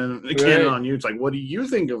the cannon on you. It's like, what do you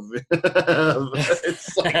think of it?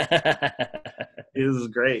 It's like, it is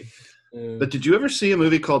great. But did you ever see a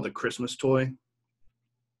movie called The Christmas Toy?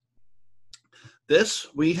 This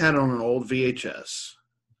we had on an old VHS,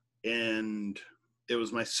 and it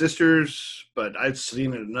was my sister's, but I'd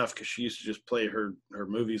seen it enough because she used to just play her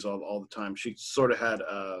movies all the time. She sort of had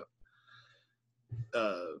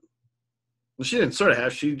well, she didn't sort of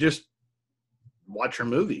have, she just watched her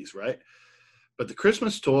movies, right? But The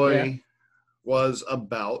Christmas Toy was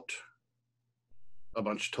about a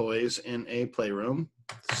bunch of toys in a playroom,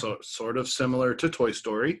 so sort of similar to Toy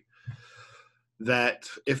Story, that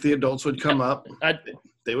if the adults would come up,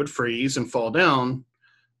 they would freeze and fall down.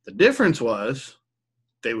 The difference was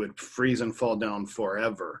they would freeze and fall down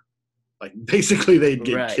forever. Like basically they'd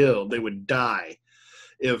get killed. They would die.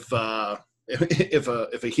 If a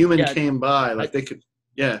human came by, like they could,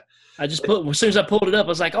 I just as soon as I pulled it up, I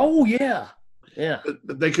was like, oh yeah. Yeah.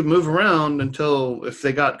 But they could move around until if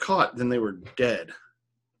they got caught, then they were dead.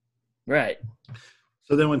 Right.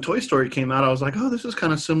 So then when Toy Story came out, I was like, oh, this is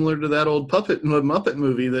kind of similar to that old Muppet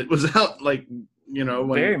movie that was out like,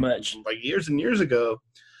 very much like years and years ago.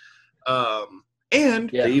 And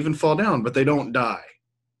they even fall down, but they don't die.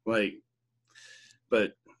 But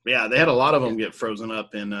yeah, they had a lot of them get frozen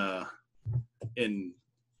up in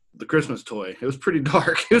The Christmas Toy. It was pretty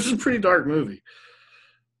dark. It was a pretty dark movie.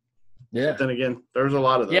 Yeah. But then again, there was a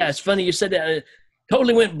lot of those. Yeah, it's funny you said that. It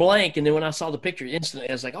totally went blank, and then when I saw the picture instantly,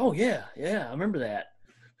 I was like, oh yeah, I remember that.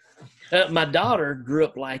 My daughter grew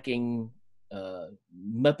up liking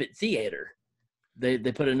Muppet Theater. They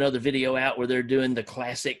put another video out where they're doing the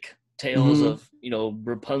classic tales of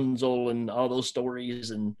Rapunzel and all those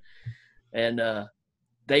stories, and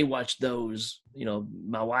they watched those.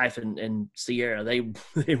 My wife and Sierra, they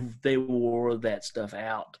wore that stuff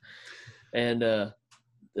out, and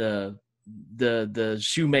the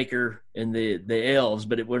shoemaker and the elves,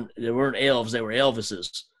 but they weren't elves, they were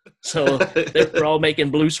Elvises. So they were all making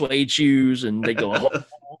blue suede shoes, and they go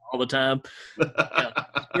all the time. Yeah,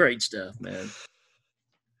 great stuff, man.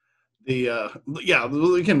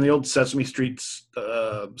 Again, the old Sesame Street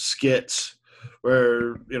skits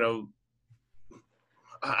where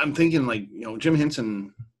I'm thinking like Jim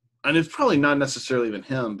Henson, and it's probably not necessarily even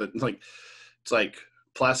him, but it's like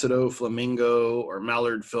Placido Flamingo or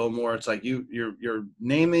Mallard Fillmore. It's like you're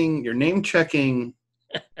name checking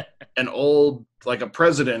an old, like a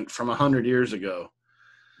president from 100 years ago.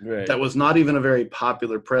 Right. That was not even a very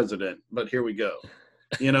popular president, but here we go.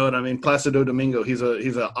 You know what I mean? Placido Domingo, he's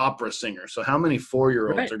an opera singer. So how many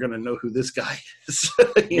 4-year-olds are going to know who this guy is?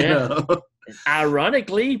 you know?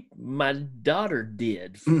 Ironically, my daughter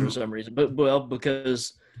did for some reason,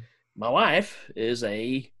 because my wife is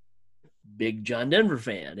a big John Denver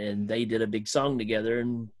fan, and they did a big song together,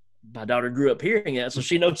 and my daughter grew up hearing that, so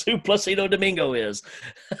she knows who Placido Domingo is.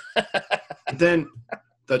 Then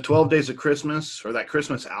the 12 Days of Christmas, or that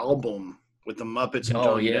Christmas album with the Muppets and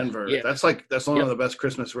John Denver, that's one of the best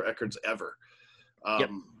Christmas records ever.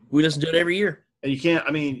 We listen to it every year. And you can't,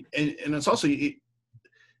 and it's also, I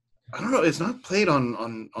don't know, it's not played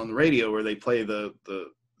on the radio where they play but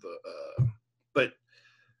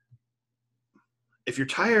if you're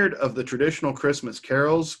tired of the traditional Christmas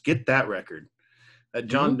carols, get that record.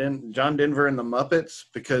 John Denver and the Muppets,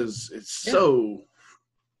 because it's so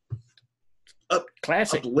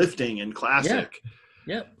uplifting and classic.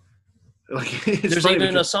 Yeah. Like, there's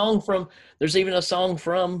even a song from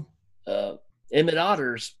Emmett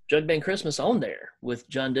Otter's Jug Band Christmas on there with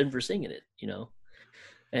John Denver singing it,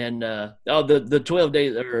 And the 12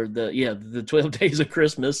 days, or the 12 Days of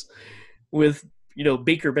Christmas with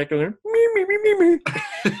Beaker back there, me.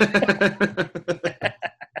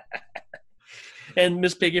 And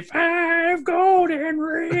Miss Piggy, 5 golden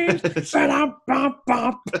rings.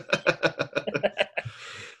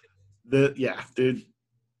 Dude,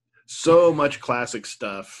 so much classic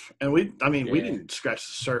stuff, and we didn't scratch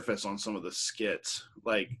the surface on some of the skits,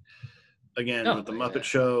 like. Again, with the Muppet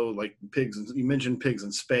Show, like pigs, you mentioned Pigs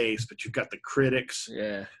in Space, but you've got the critics.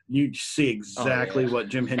 Yeah, you see exactly what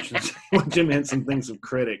Jim Henson thinks of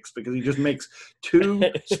critics, because he just makes 2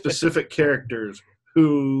 specific characters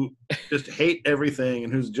who just hate everything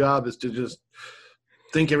and whose job is to just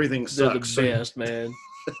think everything sucks. They're the best, man.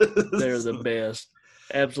 They're the best.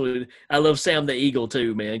 Absolutely. I love Sam the Eagle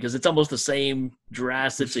too, man, because it's almost the same dry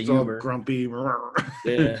sense of humor. Grumpy.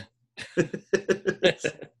 Yeah.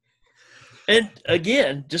 And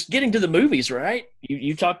again, just getting to the movies, right?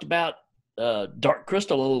 You talked about Dark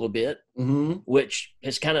Crystal a little bit, Mm-hmm. which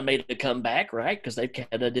has kind of made a comeback, right? Because they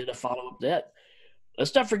kind of did a follow up to that.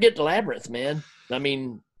 Let's not forget the Labyrinth, man. I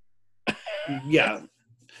mean, Yeah,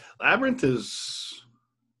 Labyrinth is.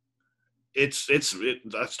 I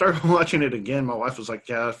started watching it again. My wife was like,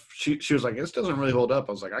 "Yeah," she was like, "This doesn't really hold up."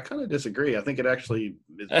 I was like, "I kind of disagree. I think it actually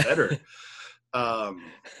is better." um,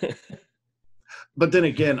 but then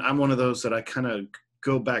again, I'm one of those that I kind of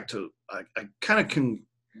go back to. I kind of can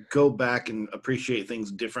go back and appreciate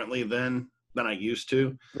things differently than I used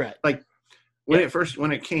to. right. Like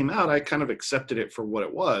when it came out, I kind of accepted it for what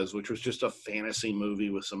it was, which was just a fantasy movie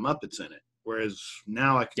with some Muppets in it. Whereas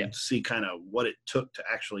now I can see kind of what it took to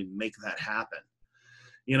actually make that happen.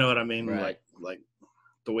 You know what I mean? Right. Like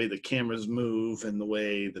the way the cameras move and the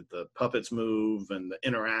way that the puppets move and the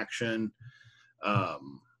interaction.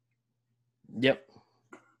 Yep.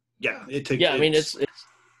 Yeah, it takes. Yeah, I mean, it's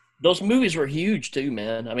those movies were huge too,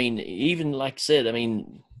 man. I mean, even like I said, I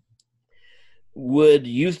mean, would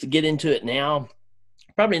youth get into it now?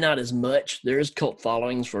 Probably not as much. There is cult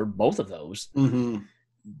followings for both of those. Mm-hmm.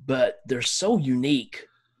 But they're so unique,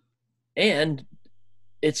 and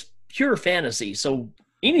it's pure fantasy. So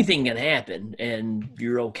anything can happen, and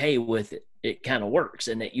you're okay with it. It kind of works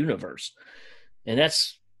in that universe, and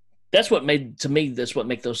that's what made that's what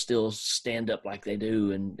make those still stand up like they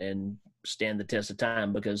do and stand the test of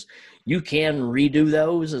time, because you can redo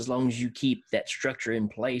those as long as you keep that structure in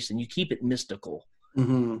place and you keep it mystical.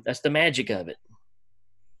 Mm-hmm. That's the magic of it.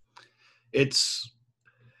 It's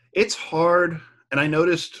hard. And I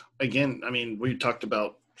noticed, again, I mean, we talked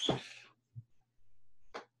about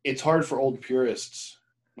it's hard for old purists,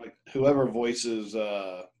 like whoever voices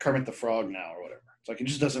Kermit the Frog now or whatever. It's like it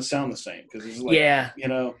just doesn't sound the same because it's like, you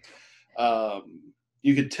know,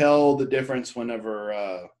 you could tell the difference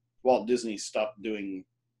whenever Walt Disney stopped doing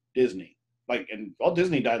Disney. Like, and Walt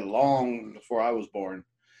Disney died long before I was born,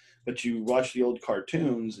 but you watch the old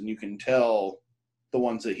cartoons and you can tell the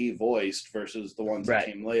ones that he voiced versus the ones that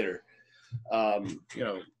came later. You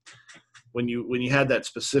know, when you had that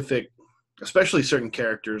specific, especially certain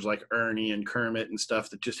characters like Ernie and Kermit and stuff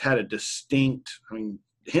that just had a distinct, I mean,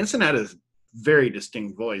 Henson had a very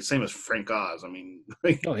distinct voice, same as Frank Oz. I mean,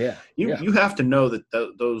 like, you have to know that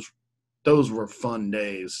those were fun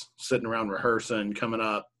days, sitting around rehearsing, coming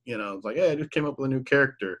up, you know, it's like, hey, I just came up with a new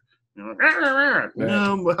character. You know, rah, rah, rah. Right.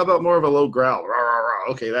 No, how about more of a low growl? Rah, rah,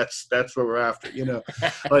 rah. Okay, that's what we're after. You know,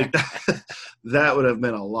 like that would have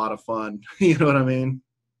been a lot of fun. You know what I mean?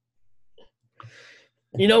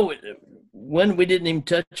 You know, one we didn't even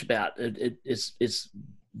touch about it's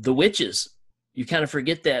the witches. You kind of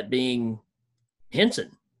forget that being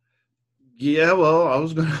Henson. Yeah, well, I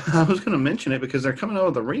was gonna mention it because they're coming out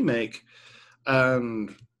with a remake,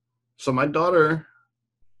 and so my daughter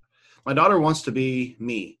wants to be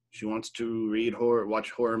me. She wants to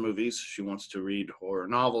watch horror movies. She wants to read horror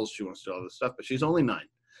novels. She wants to do all this stuff, but she's only 9.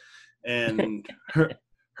 And her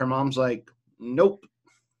mom's like, nope.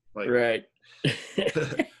 Like, right.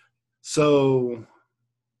 So,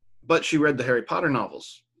 but she read the Harry Potter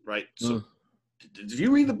novels, right? So if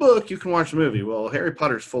you read the book, you can watch the movie. Well, Harry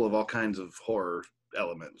Potter's full of all kinds of horror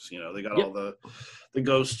elements. You know, they got all the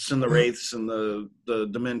ghosts and the wraiths and the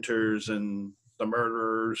dementors and the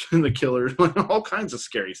murderers and the killers, all kinds of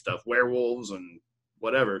scary stuff, werewolves and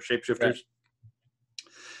whatever, shapeshifters. Right.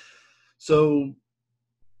 So,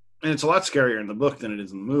 and it's a lot scarier in the book than it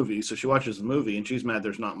is in the movie. So she watches the movie and she's mad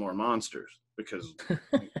there's not more monsters because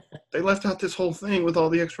they left out this whole thing with all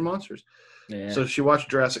the extra monsters. Yeah. So she watched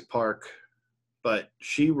Jurassic Park, but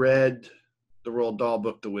she read the Roald Dahl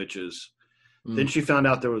book, The Witches. Then she found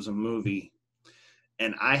out there was a movie,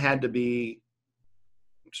 and I had to be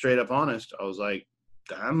straight up honest. I was like,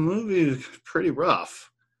 that movie is pretty rough.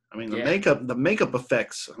 I mean, the makeup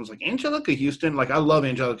effects. I was like, Angelica Houston. Like, I love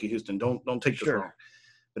Angelica Houston. Don't take this wrong.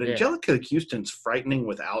 But Angelica Houston's frightening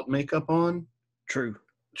without makeup on. True.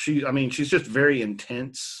 She's just very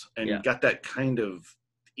intense and got that kind of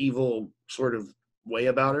evil sort of way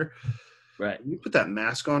about her. Right. You put that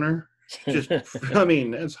mask on her. Just,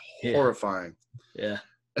 it's horrifying. Yeah.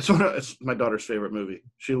 It's my daughter's favorite movie.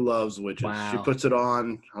 She loves witches. Wow. She puts it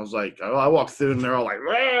on. I was like, I walk through and they're all like,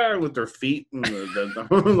 Rah! With their feet and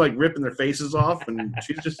like ripping their faces off, and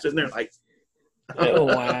she's just sitting there like, oh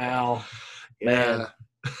wow, man.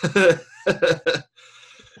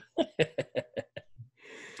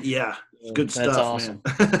 Yeah, it's good That's stuff, awesome.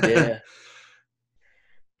 Man. Yeah.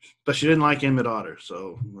 But she didn't like Emmett Otter,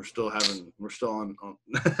 so we're still on.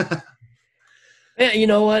 Yeah, you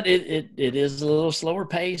know what? It is a little slower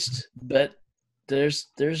paced, but there's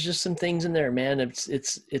just some things in there, man.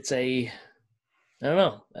 It's I don't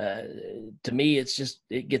know. To me,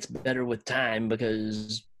 it gets better with time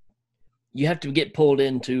because you have to get pulled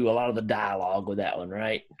into a lot of the dialogue with that one,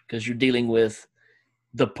 right? Because you're dealing with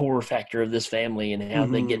the poor factor of this family and how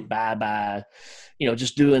they get by,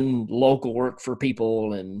 just doing local work for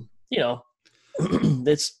people, and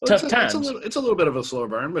it's tough times. It's a little bit of a slow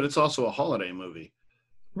burn, but it's also a holiday movie,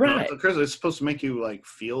 right? It's supposed to make you like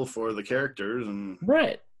feel for the characters and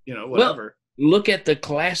right. Whatever. Well, look at the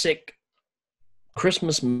classic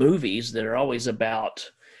Christmas movies that are always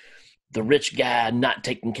about the rich guy not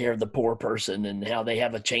taking care of the poor person and how they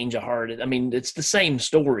have a change of heart. I mean, it's the same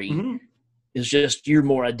story. Mm-hmm. It's just you're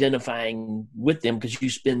more identifying with them because you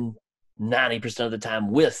spend 90% of the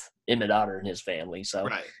time with Emmett Otter and his family. So,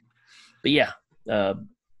 right. But yeah.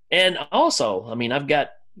 And also, I mean,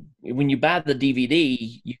 when you buy the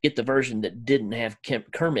DVD, you get the version that didn't have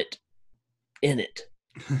Kermit in it.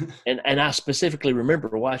 and I specifically remember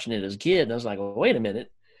watching it as a kid, and I was like, well, wait a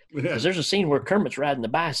minute. Because there's a scene where Kermit's riding the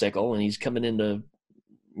bicycle and he's coming into,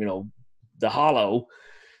 the hollow,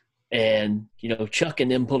 and, Chuck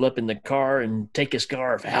and them pull up in the car and take a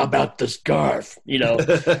scarf. How about the scarf?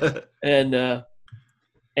 And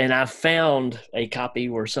I found a copy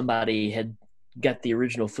where somebody had got the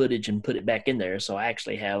original footage and put it back in there. So I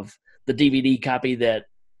actually have the DVD copy that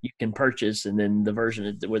you can purchase, and then the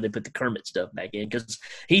version where they put the Kermit stuff back in, because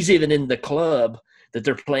he's even in the club that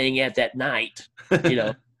they're playing at that night,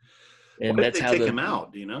 And why that's did they take him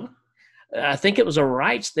out, do you know? I think it was a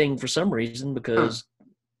rights thing for some reason because,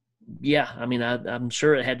 I mean, I'm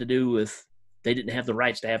sure it had to do with they didn't have the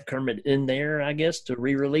rights to have Kermit in there, I guess, to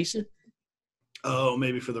re-release it. Oh,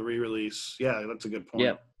 maybe for the re-release. Yeah, that's a good point.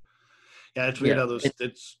 Yeah. Yeah, it's weird how those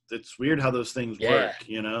it's weird how those things work,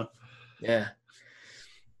 Yeah.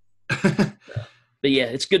 But yeah,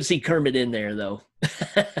 it's good to see Kermit in there though.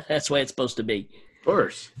 That's the way it's supposed to be. Of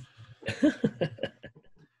course.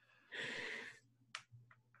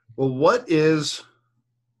 Well, what is,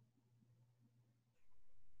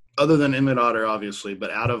 other than Emmett Otter, obviously,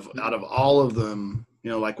 but out of all of them,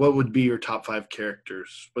 like what would be your top 5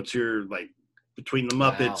 characters? What's your, like, between the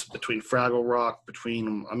Muppets, between Fraggle Rock,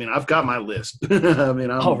 I mean, I've got my list. I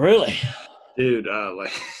mean, oh, really? Dude, I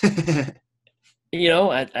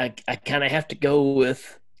kind of have to go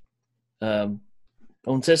with, on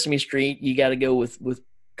Sesame Street, you got to go with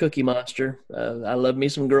Cookie Monster. I love me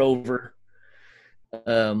some Grover.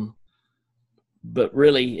 But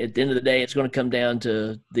really, at the end of the day, it's going to come down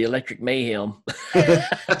to the Electric Mayhem.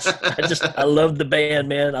 I love the band,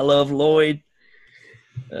 man. I love Lloyd.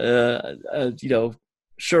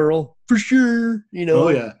 Cheryl for sure. Oh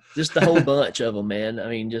yeah, just the whole bunch of them, man. I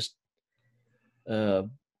mean, just I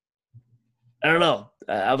don't know.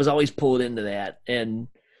 I was always pulled into that, and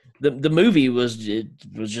the movie was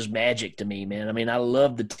just magic to me, man. I mean, I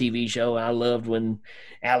loved the TV show. I loved when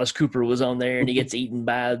Alice Cooper was on there and he gets eaten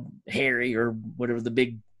by Harry or whatever the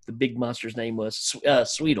big monster's name was.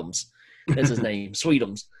 Sweetums. That's his name.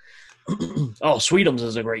 Sweetums. Oh, Sweetums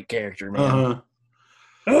is a great character, man. Uh-huh.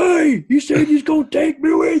 Hey, you said he's gonna take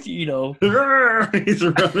me with you, He's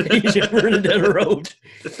running. He's running down the road.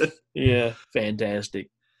 Yeah,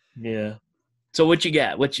 fantastic. Yeah. So what you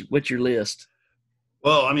got? What's your list?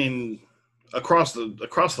 Well, I mean, across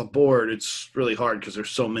the board, it's really hard because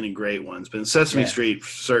there's so many great ones. But in Sesame Street,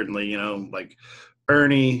 certainly, like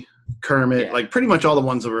Ernie, Kermit, like pretty much all the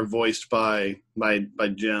ones that were voiced by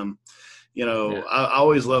Jim. I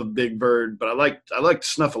always loved Big Bird, but I liked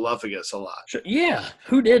Snuffleupagus a lot. Sure. Yeah,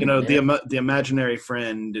 who did? The imaginary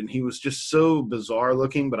friend, and he was just so bizarre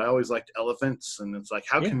looking. But I always liked elephants, and it's like,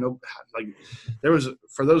 how can there was,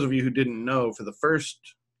 for those of you who didn't know, for the first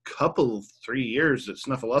couple 3 years that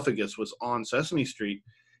Snuffleupagus was on Sesame Street,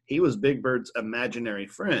 he was Big Bird's imaginary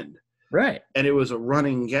friend, right? And it was a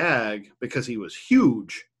running gag because he was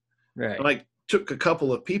huge, right? Like, took a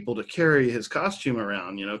couple of people to carry his costume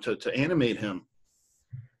around, to animate him,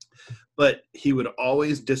 but he would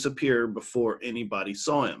always disappear before anybody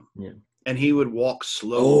saw him. And he would walk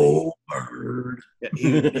slowly. Oh, Bird.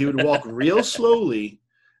 He would walk real slowly.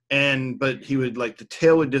 But he would, like, the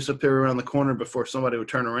tail would disappear around the corner before somebody would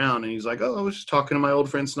turn around, and he's like, "Oh, I was just talking to my old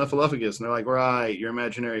friend Snuffleupagus," and they're like, "Right, your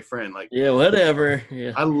imaginary friend." Like, yeah, whatever.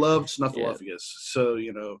 Yeah, I loved Snuffleupagus. So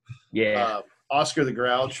Oscar the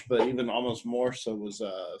Grouch, but even almost more so was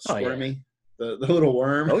Squirmy, the little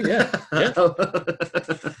worm. Oh yeah,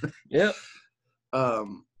 yeah.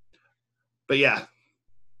 But yeah,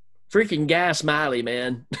 freaking Guy Smiley,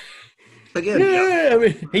 man. Again, I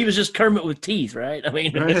mean, he was just Kermit with teeth, right? I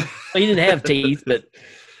mean, he didn't have teeth, but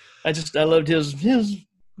I loved his. Then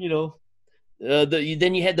you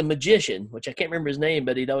had the magician, which I can't remember his name,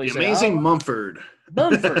 but he'd always Amazing Mumford.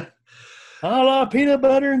 Mumford. a la peanut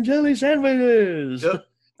butter and jelly sandwiches. Yep.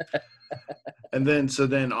 And then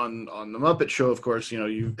on the Muppet Show, of course,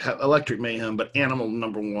 you have Electric Mayhem, but Animal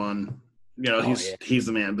 #1. He's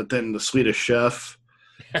the man. But then the Swedish Chef.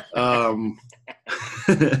 Yeah,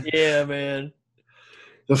 man.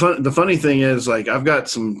 The funny thing is, like, I've got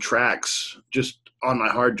some tracks just on my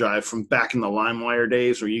hard drive from back in the LimeWire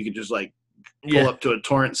days where you could just like pull up to a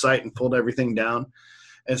torrent site and pulled everything down.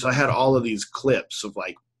 And so I had all of these clips of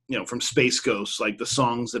like, from Space Ghost, like the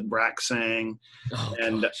songs that Brack sang,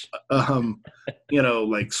 and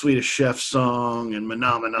like Swedish Chef song and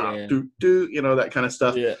Manamana, that kind of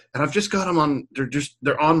stuff. Yeah. And I've just got them on.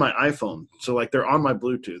 They're on my iPhone, so like they're on my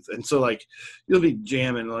Bluetooth, and so like you'll be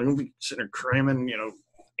jamming, like we'll be sitting there cramming,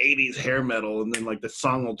 80s hair metal, and then like the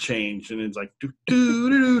song will change, and it's like do do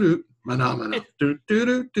do do Manamana do do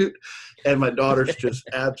do do, and my daughters just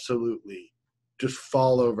absolutely just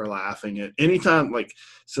fall over laughing at anytime, like,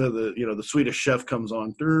 so the Swedish Chef comes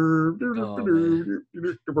on.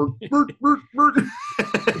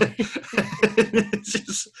 It's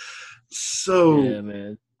just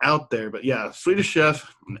so out there. But yeah, Swedish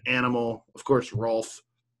Chef, an Animal, of course, Rolf,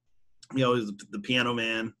 is the Piano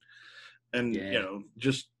Man, and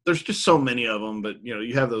just there's just so many of them. But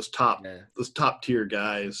you have those top tier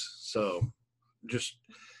guys. So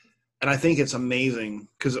and I think it's amazing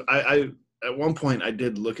because I at one point I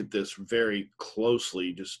did look at this very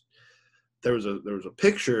closely. Just there was a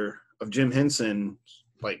picture of Jim Henson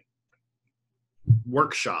like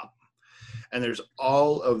workshop, and there's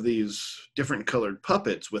all of these different colored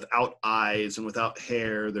puppets without eyes and without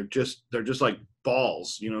hair. They're just like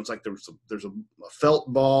balls. It's like there's a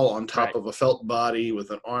felt ball on top of a felt body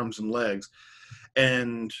with arms and legs,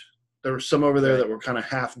 and there were some over there that were kind of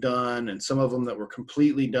half done, and some of them that were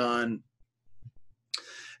completely done.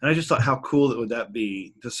 And I just thought, how cool would that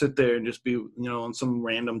be to sit there and just be, on some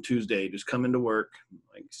random Tuesday, just come into work,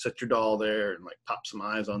 like set your doll there and like pop some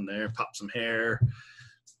eyes on there, pop some hair.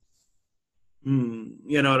 You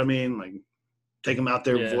know what I mean? Like take them out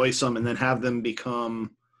there, voice them, and then have them become,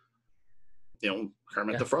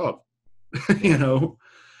 Kermit the Frog,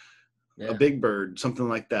 a Big Bird, something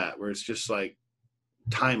like that, where it's just like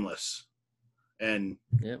timeless. And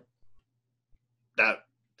that,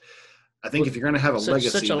 I think if you're going to have a legacy,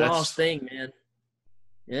 such a lost thing, man.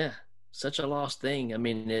 Yeah, such a lost thing. I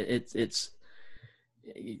mean, it's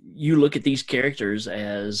you look at these characters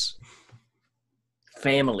as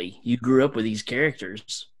family. You grew up with these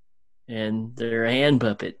characters, and they're a hand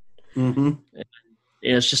puppet. Mm-hmm.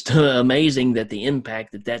 It's just amazing that the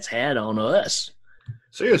impact that's had on us.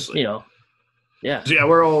 Seriously, yeah. So yeah,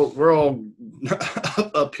 we're all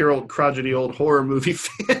up here, old crotchety old horror movie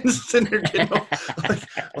fans, and they're getting all,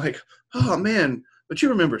 like, oh man, but you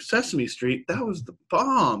remember Sesame Street? That was the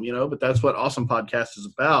bomb, But that's what Awesome Podcast is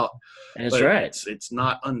about. That's but right. It's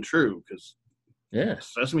not untrue because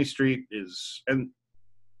Sesame Street is, and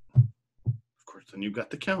of course, then you've got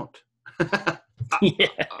the Count. Yeah.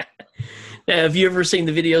 Now, have you ever seen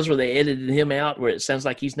the videos where they edited him out, where it sounds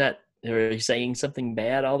like he's saying something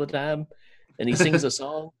bad all the time? And he sings a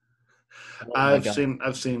song. I've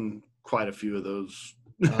seen quite a few of those.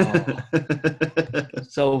 Oh,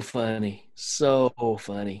 so funny,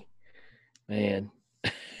 man.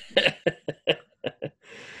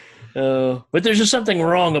 But there's just something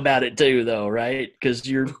wrong about it too, though, right? Because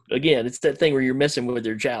it's that thing where you're messing with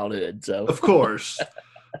their childhood. So of course,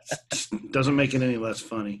 it doesn't make it any less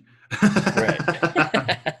funny. Right.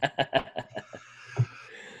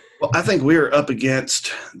 Well, I think we're up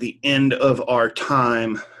against the end of our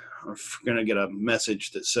time. We're going to get a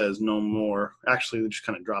message that says no more. Actually, it just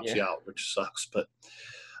kind of drops you out, which sucks. But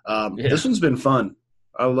this one's been fun.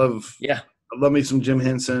 I love me some Jim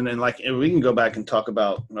Henson. And we can go back and talk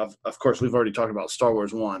about, of course, we've already talked about Star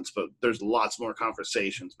Wars once, but there's lots more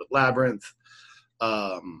conversations. But Labyrinth,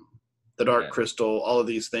 The Dark Crystal, all of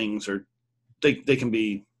these things they can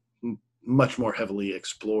be much more heavily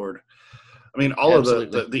explored. I mean, all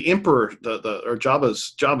Absolutely. of the Emperor, or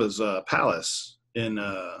Jabba's palace in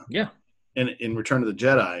Return of the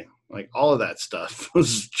Jedi, like all of that stuff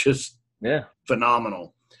was just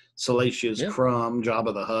phenomenal. Salacious Crumb,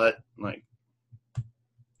 Jabba the Hutt, like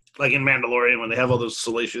in Mandalorian when they have all those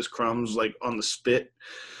salacious crumbs like on the spit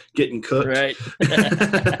getting cooked. Right.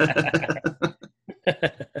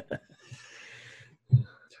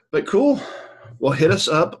 But cool. Well, hit us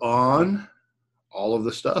up on all of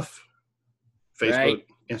the stuff. Facebook,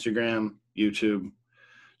 Instagram, YouTube,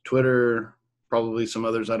 Twitter, probably some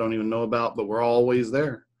others I don't even know about, but we're always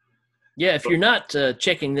there. Yeah, if you're not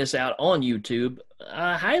checking this out on YouTube,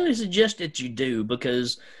 I highly suggest that you do,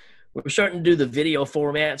 because we're starting to do the video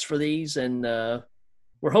formats for these, and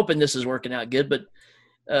we're hoping this is working out good. But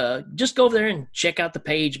just go over there and check out the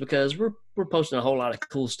page, because we're posting a whole lot of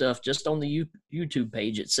cool stuff just on the YouTube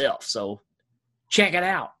page itself. So check it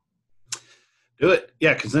out. Do it.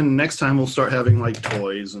 Yeah, because then next time we'll start having like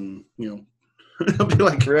toys and, it'll be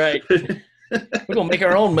like. Right. We're going to make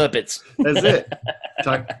our own Muppets. That's it.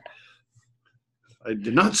 I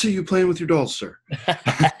did not see you playing with your dolls, sir.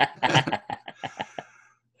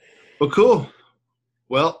 Well, cool.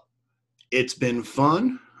 Well, it's been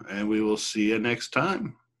fun, and we will see you next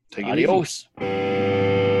time. Take it easy. Adios.